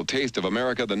musical taste of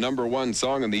America, the number 1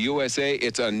 song in the USA.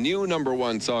 It's a new number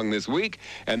 1 song this week,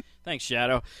 and thanks,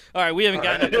 Shadow. All right, we haven't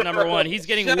gotten up to number 1. He's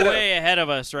getting way ahead of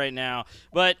us right now.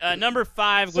 But number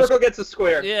 5 was Circle gets a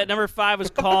square. Yeah, number 5 was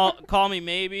Call Me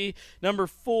Maybe. Number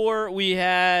 4 we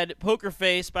had Poker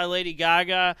Face by Lady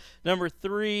Gaga. Number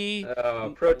 3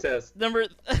 protest. Number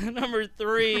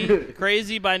 3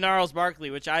 Crazy by Gnarls Barkley,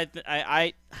 which I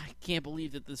can't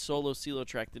believe that the solo CeeLo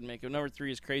track didn't make it. Number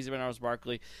 3 is Crazy by Gnarls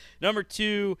Barkley. Number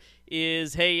 2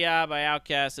 is Hey Ya by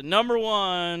Outkast, and number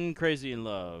 1 Crazy in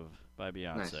Love by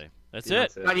Beyonce. Nice. That's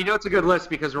it. But you know it's a good list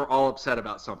because we're all upset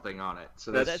about something on it.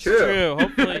 So that's true.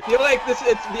 Hopefully. I feel like this.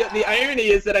 It's the irony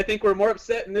is that I think we're more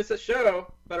upset in this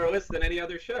show about our list than any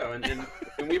other show. And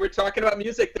we were talking about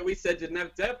music that we said didn't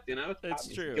have depth. That's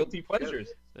true. Guilty pleasures.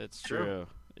 That's true.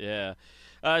 Yeah.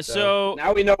 So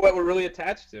now we know what we're really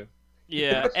attached to.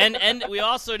 Yeah, and we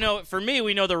also know, for me,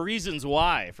 we know the reasons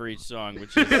why for each song,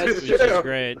 which is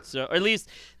great. So, or at least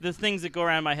the things that go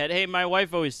around my head. Hey, my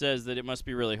wife always says that it must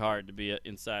be really hard to be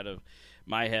inside of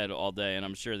my head all day, and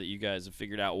I'm sure that you guys have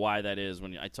figured out why that is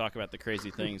when I talk about the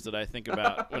crazy things that I think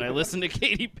about when I listen to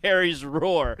Katy Perry's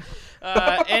Roar.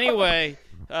 Anyway,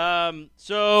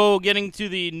 so getting to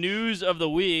the news of the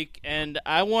week, and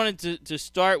I wanted to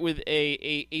start with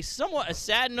a somewhat a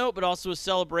sad note, but also a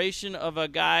celebration of a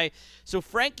guy. So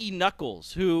Frankie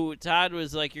Knuckles, who Todd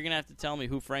was like, you're going to have to tell me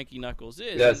who Frankie Knuckles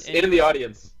is. Yes, and in the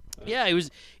audience. Yeah, he was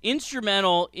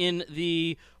instrumental in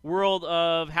the world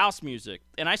of house music,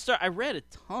 and I read a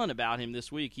ton about him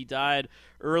this week. He died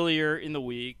earlier in the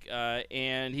week,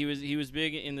 and he was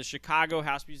big in the Chicago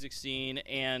house music scene,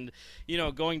 and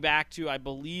going back to I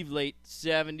believe late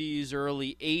 70s,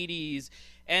 early 80s.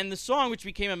 And the song, which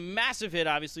became a massive hit,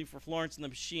 obviously, for Florence and the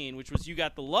Machine, which was "You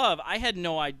Got the Love," I had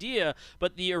no idea,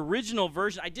 but the original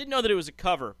version, I did know that it was a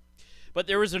cover. But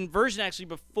there was a version actually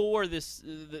before this,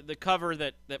 the cover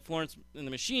that Florence and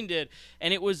the Machine did,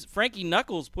 and it was Frankie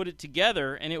Knuckles put it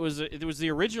together, and it was the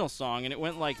original song, and it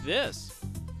went like this.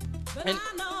 And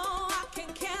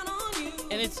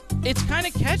it's kind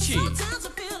of catchy. Sometimes I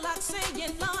feel like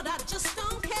saying, Lord, I just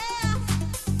don't care.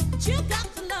 You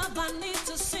got the love I need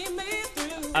to see me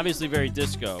through. Obviously very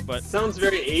disco, but sounds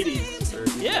very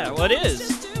 80s. Yeah, well, it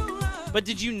is. But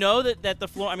did you know that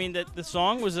the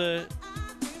song was a?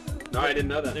 No, I didn't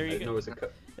know that. There you go. It was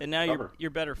a and now you're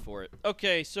better for it.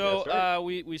 Okay, so That's right.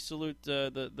 we salute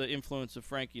the influence of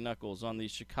Frankie Knuckles on the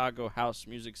Chicago house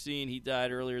music scene. He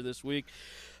died earlier this week.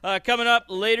 Coming up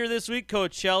later this week,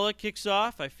 Coachella kicks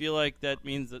off. I feel like that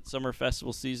means that summer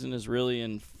festival season is really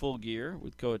in full gear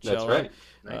with Coachella. That's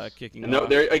right. Kicking And off.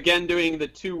 they're again doing the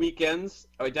 2 weekends,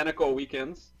 identical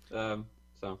weekends.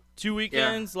 So 2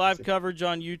 weekends, live coverage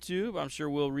on YouTube. I'm sure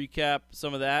we'll recap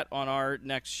some of that on our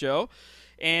next show.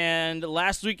 And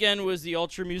last weekend was the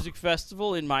Ultra Music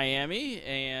Festival in Miami,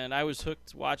 and I was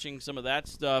hooked watching some of that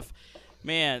stuff.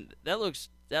 Man, that looks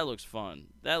fun.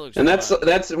 and that's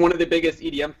one of the biggest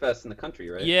EDM fests in the country,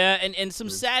 right? Yeah, and some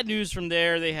sad news from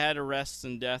there. They had arrests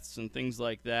and deaths and things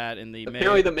like that. And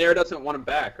Apparently the mayor doesn't want them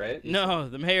back, right? No,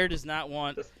 the mayor does not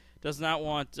want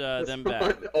them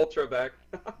back. Ultra back.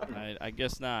 I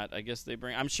guess not. I guess they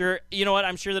bring. I'm sure. You know what?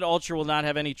 I'm sure that Ultra will not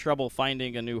have any trouble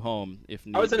finding a new home if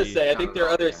need I was going to be. say, I think there are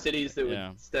other cities that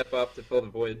would step up to fill the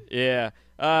void. Yeah.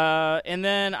 And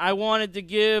then I wanted to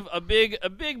give a big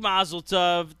mazel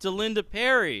tov to Linda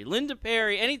Perry. Linda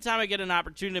Perry. Anytime I get an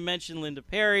opportunity to mention Linda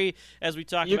Perry, as we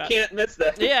talk about, you can't miss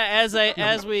that. Yeah,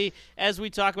 as we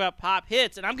talk about pop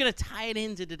hits, and I'm going to tie it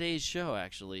into today's show.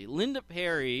 Actually, Linda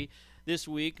Perry this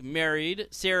week married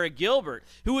Sarah Gilbert,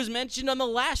 who was mentioned on the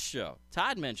last show.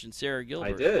 Todd mentioned Sarah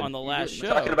Gilbert on the last show.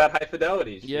 Talking about High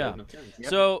Fidelity. Yeah.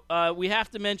 So we have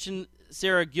to mention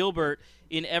Sarah Gilbert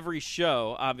in every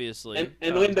show, obviously.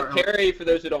 And Linda Perry, for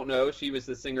those who don't know, she was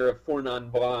the singer of Four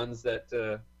Non Blondes,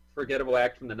 that forgettable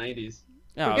act from the 90s.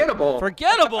 Forgettable. Not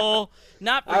forgettable. All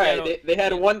right, they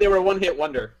had they were a one-hit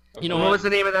wonder. You know what was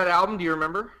the name of that album? Do you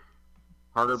remember?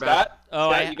 Harder Back. Oh,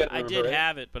 Scott, I did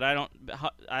have it, but I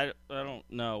don't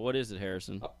know. What is it,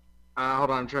 Harrison? Hold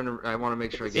on, I want to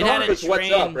make sure I get it. Had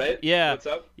What's Up, right? Yeah. What's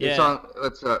Up? Yeah. It's on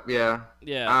What's Up, yeah.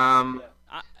 Yeah.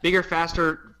 Bigger,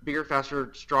 Faster,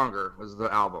 Stronger was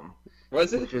the album.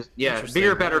 Was it?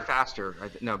 Bigger, Better, Faster.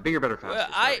 Bigger, Better, Faster.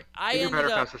 Well, Bigger, Better,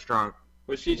 Faster, Stronger.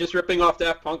 Was she just ripping off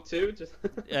Daft Punk too?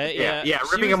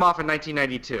 Ripping him off in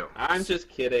 1992. I'm just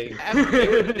kidding.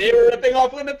 they were ripping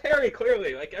off Linda Perry,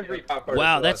 clearly, like every pop artist.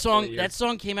 Wow, that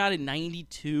song came out in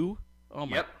 '92. Oh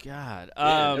my God!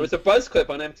 It was a buzz clip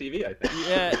on MTV, I think.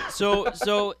 Yeah.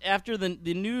 So after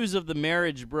the news of the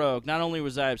marriage broke, not only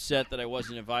was I upset that I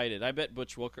wasn't invited. I bet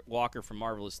Butch Walker from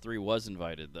Marvelous 3 was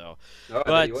invited though. Oh,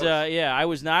 but I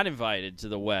was not invited to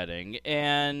the wedding.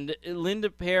 And Linda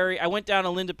Perry, I went down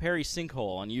a Linda Perry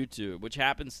sinkhole on YouTube, which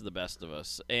happens to the best of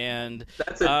us. And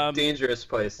that's a dangerous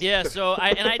place. Yeah. So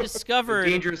I discovered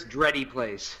dangerous, dready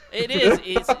place. It is.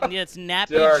 It's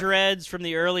nappy dreads from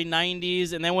the early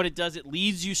 '90s, and then what it does, it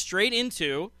leads you straight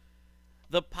into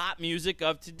the pop music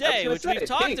of today, which we've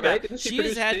talked Pink, about. Right? Didn't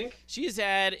she has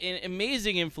had an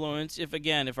amazing influence. If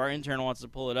our intern wants to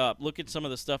pull it up, look at some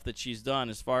of the stuff that she's done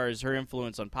as far as her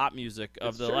influence on pop music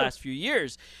of the last few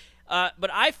years. But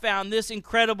I found this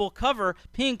incredible cover,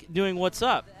 Pink doing "What's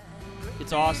Up."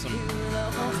 It's awesome.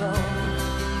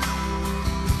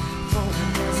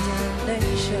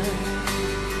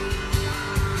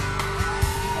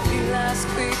 Last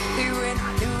quickly when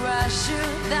I knew I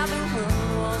should, that the world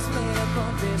was made up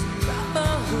of this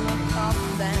brotherhood of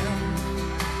them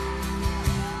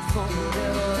for the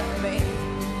devil that makes.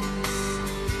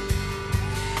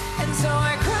 And so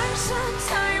I cry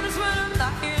sometimes when I'm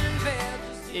lying in bed.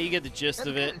 Yeah, you get the gist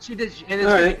of it. She did,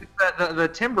 and the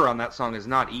timbre on that song is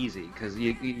not easy because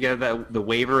you get the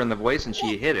waver in the voice, and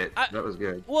she hit it. That was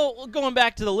good. Well, going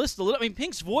back to the list a little, I mean,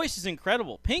 Pink's voice is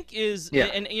incredible. Pink is,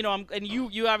 and you know,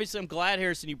 you obviously, I'm glad,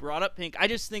 Harrison, you brought up Pink. I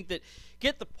just think that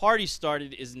 "Get the Party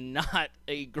Started" is not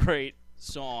a great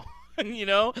song. You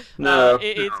know, no,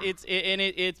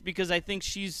 it's because I think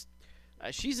she's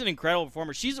an incredible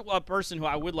performer. She's a person who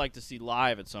I would like to see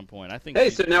live at some point. I think. Hey,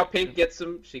 so now Pink gets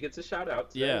a shout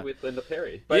out with Linda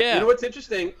Perry. But you know what's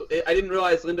interesting? I didn't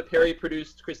realize Linda Perry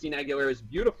produced Christina Aguilera's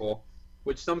 "Beautiful,"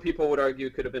 which some people would argue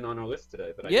could have been on our list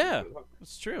today. But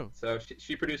that's true. So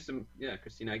she produced some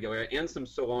Christina Aguilera and some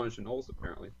Solange Knowles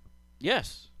apparently.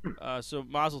 Yes. So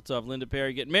Mazel Tov, Linda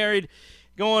Perry getting married.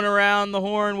 Going around the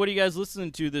horn, what are you guys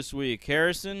listening to this week?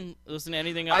 Harrison, listen to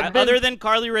anything other than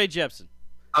Carly Rae Jepsen?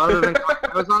 I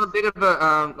was on a bit of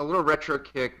a little retro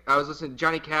kick. I was listening to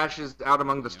Johnny Cash's "Out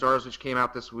Among the Stars," which came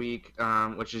out this week,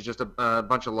 which is just a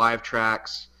bunch of live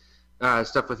tracks,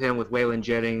 stuff with him, with Waylon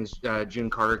Jennings, June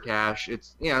Carter Cash.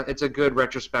 It's a good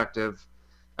retrospective.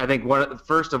 I think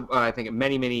first of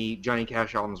many Johnny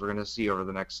Cash albums we're going to see over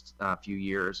the next few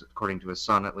years, according to his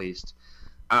son at least.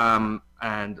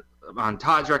 And on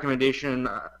Todd's recommendation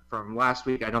from last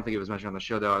week, I don't think it was mentioned on the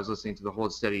show though. I was listening to the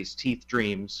Hold Steady's "Teeth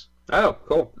Dreams." Oh,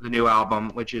 cool. The new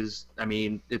album, which is, I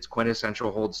mean, it's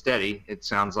quintessential Hold Steady. It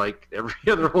sounds like every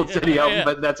other Hold Steady album,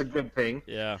 but that's a good thing.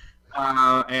 Yeah.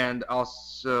 And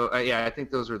also, I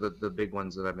think those are the big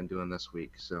ones that I've been doing this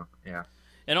week. So, yeah.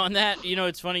 And on that, you know,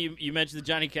 it's funny you mentioned the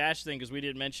Johnny Cash thing because we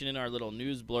did mention in our little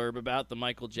news blurb about the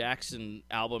Michael Jackson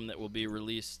album that will be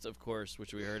released, of course,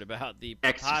 which we heard about. The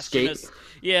posthumous,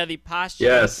 the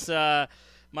posthumous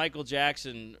Michael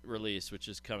Jackson release, which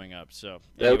is coming up. So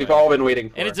anyway. We've all been waiting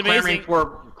for. And it's amazing.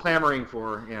 Clamoring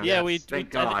for. Yeah, thank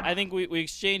God. I think we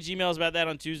exchanged emails about that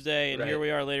on Tuesday, and here we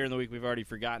are later in the week. We've already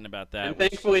forgotten about that. And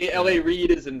thankfully, L.A.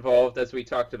 Reid is involved, as we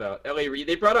talked about. L.A. Reid.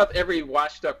 They brought up every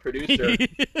washed-up producer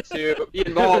to be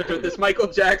involved with this Michael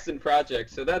Jackson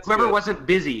project. So that's whoever good. wasn't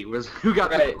busy was who got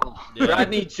the call.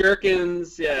 Rodney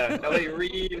Jerkins, L.A.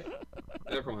 Reid,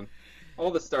 everyone. All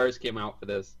the stars came out for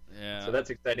this. Yeah. So that's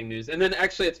exciting news. And then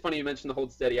actually, it's funny you mentioned the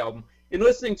Hold Steady album. In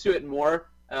listening to it more,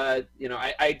 I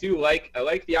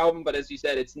like the album, but as you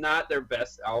said, it's not their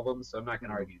best album, so I'm not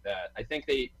going to argue that. I think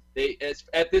they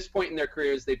at this point in their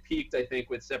careers, they peaked, I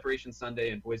think, with Separation Sunday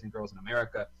and Boys and Girls in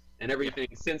America, and everything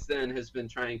since then has been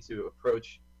trying to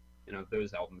approach,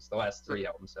 those albums, the last 3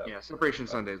 albums. So. Yeah, Separation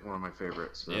Sunday is one of my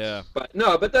favorites. So. Yeah. But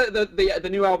the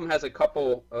new album has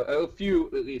a few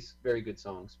at least very good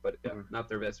songs, but not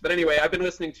their best. But anyway, I've been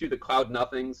listening to the Cloud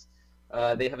Nothings.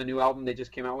 They have a new album they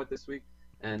just came out with this week,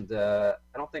 and I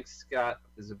don't think Scott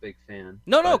is a big fan.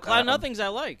 No, Cloud Nothings I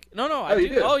like. No, I do. You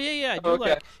do? Oh yeah, I do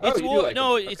like.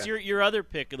 It's your other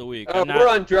pick of the week. War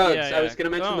on Drugs. Yeah. I was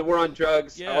going to mention the War on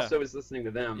Drugs. Yeah. I also was listening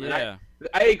to them. Yeah. And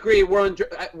I agree. War on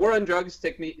Drugs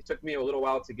took me a little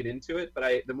while to get into it, but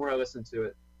the more I listen to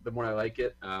it, the more I like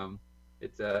it.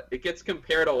 It gets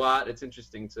compared a lot. It's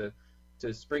interesting to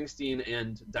Springsteen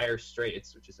and Dire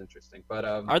Straits, which is interesting. But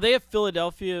are they a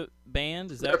Philadelphia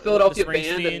band? They're a Philadelphia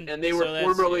band, and they were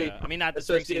formerly not the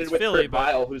associated Springsteen's with Philly, Kurt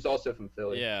Weill, who's also from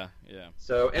Philly. Yeah.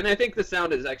 So, and I think the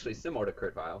sound is actually similar to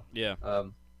Kurt Weill. Yeah.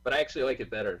 But I actually like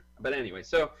it better. But anyway,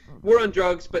 so War on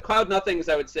Drugs, but Cloud Nothings,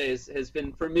 I would say, has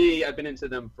been, for me, I've been into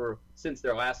them since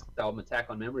their last album, Attack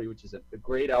on Memory, which is a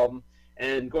great album.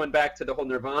 And going back to the whole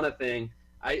Nirvana thing,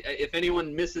 if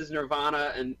anyone misses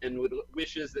Nirvana and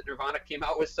wishes that Nirvana came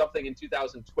out with something in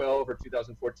 2012 or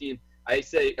 2014, I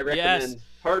recommend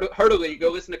heartily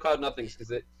go listen to Cloud Nothings because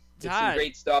it's some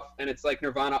great stuff, and it's like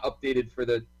Nirvana updated for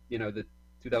the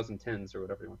 2010s or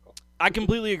whatever you want to call it. I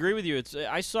completely agree with you.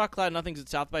 I saw Cloud Nothings at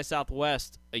South by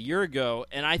Southwest a year ago,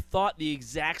 and I thought the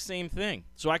exact same thing.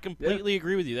 So I completely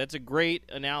agree with you. That's a great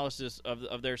analysis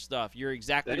of their stuff. You're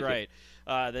exactly right.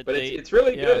 It's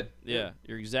really good. Yeah,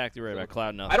 you're exactly right about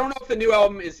Cloud Nothings. I don't know if the new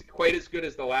album is quite as good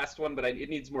as the last one, but it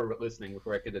needs more listening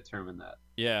before I could determine that.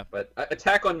 Yeah. But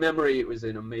Attack on Memory was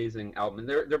an amazing album, and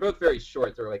they're both very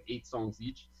short. They're like 8 songs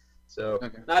each. So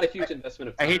not a huge investment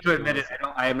of time. I hate to admit it,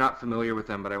 I am not familiar with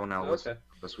them, but I will now listen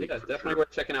this week. Yeah, definitely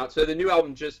worth checking out. So the new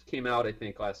album just came out, I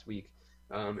think, last week,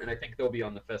 and I think they'll be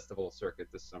on the festival circuit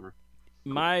this summer.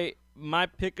 My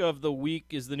pick of the week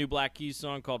is the new Black Keys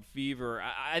song called Fever.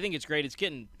 I think it's great. It's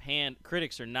getting panned.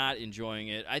 Critics are not enjoying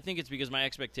it. I think it's because my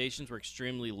expectations were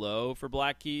extremely low for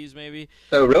Black Keys, maybe.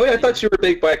 Oh, really? I thought you were a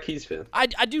big Black Keys fan.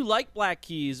 I do like Black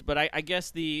Keys, but I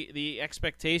guess the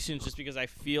expectations, just because I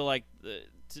feel like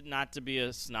not to be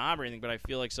a snob or anything, but I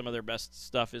feel like some of their best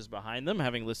stuff is behind them,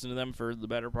 having listened to them for the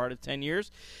better part of 10 years.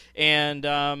 And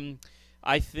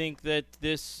I think that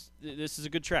this is a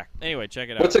good track. Anyway, check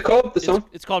it out. What's it called, the song?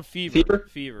 It's called Fever.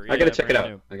 Fever. I got to check it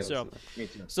out.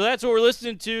 So that's what we're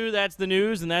listening to. That's the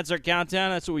news, and that's our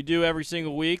countdown. That's what we do every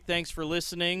single week. Thanks for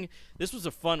listening. This was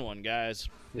a fun one, guys.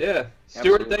 Yeah.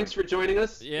 Stuart, thanks for joining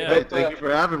us. Yeah. Hey, thank you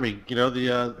for having me.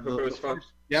 The fun.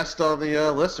 guest on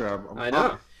the listener. I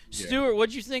know. Stuart,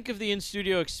 what'd you think of the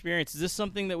in-studio experience? Is this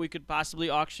something that we could possibly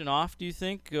auction off, do you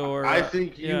think? Or I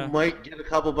think you might get a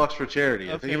couple bucks for charity.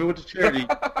 Okay. I think if it went to charity, you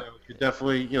could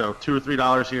definitely, $2 or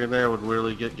 $3 here and there would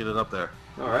really get it up there.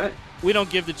 All right. We don't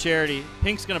give to charity.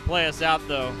 Pink's going to play us out,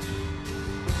 though.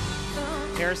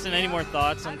 Harrison, any more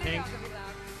thoughts on Pink?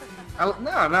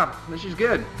 No. She's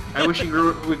good. I wish we'd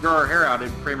grow her hair out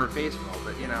and frame her face well,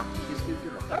 but, she's good.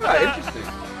 Interesting.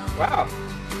 Wow.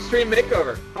 Extreme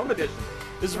Makeover. Home edition.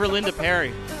 This is for Linda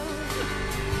Perry.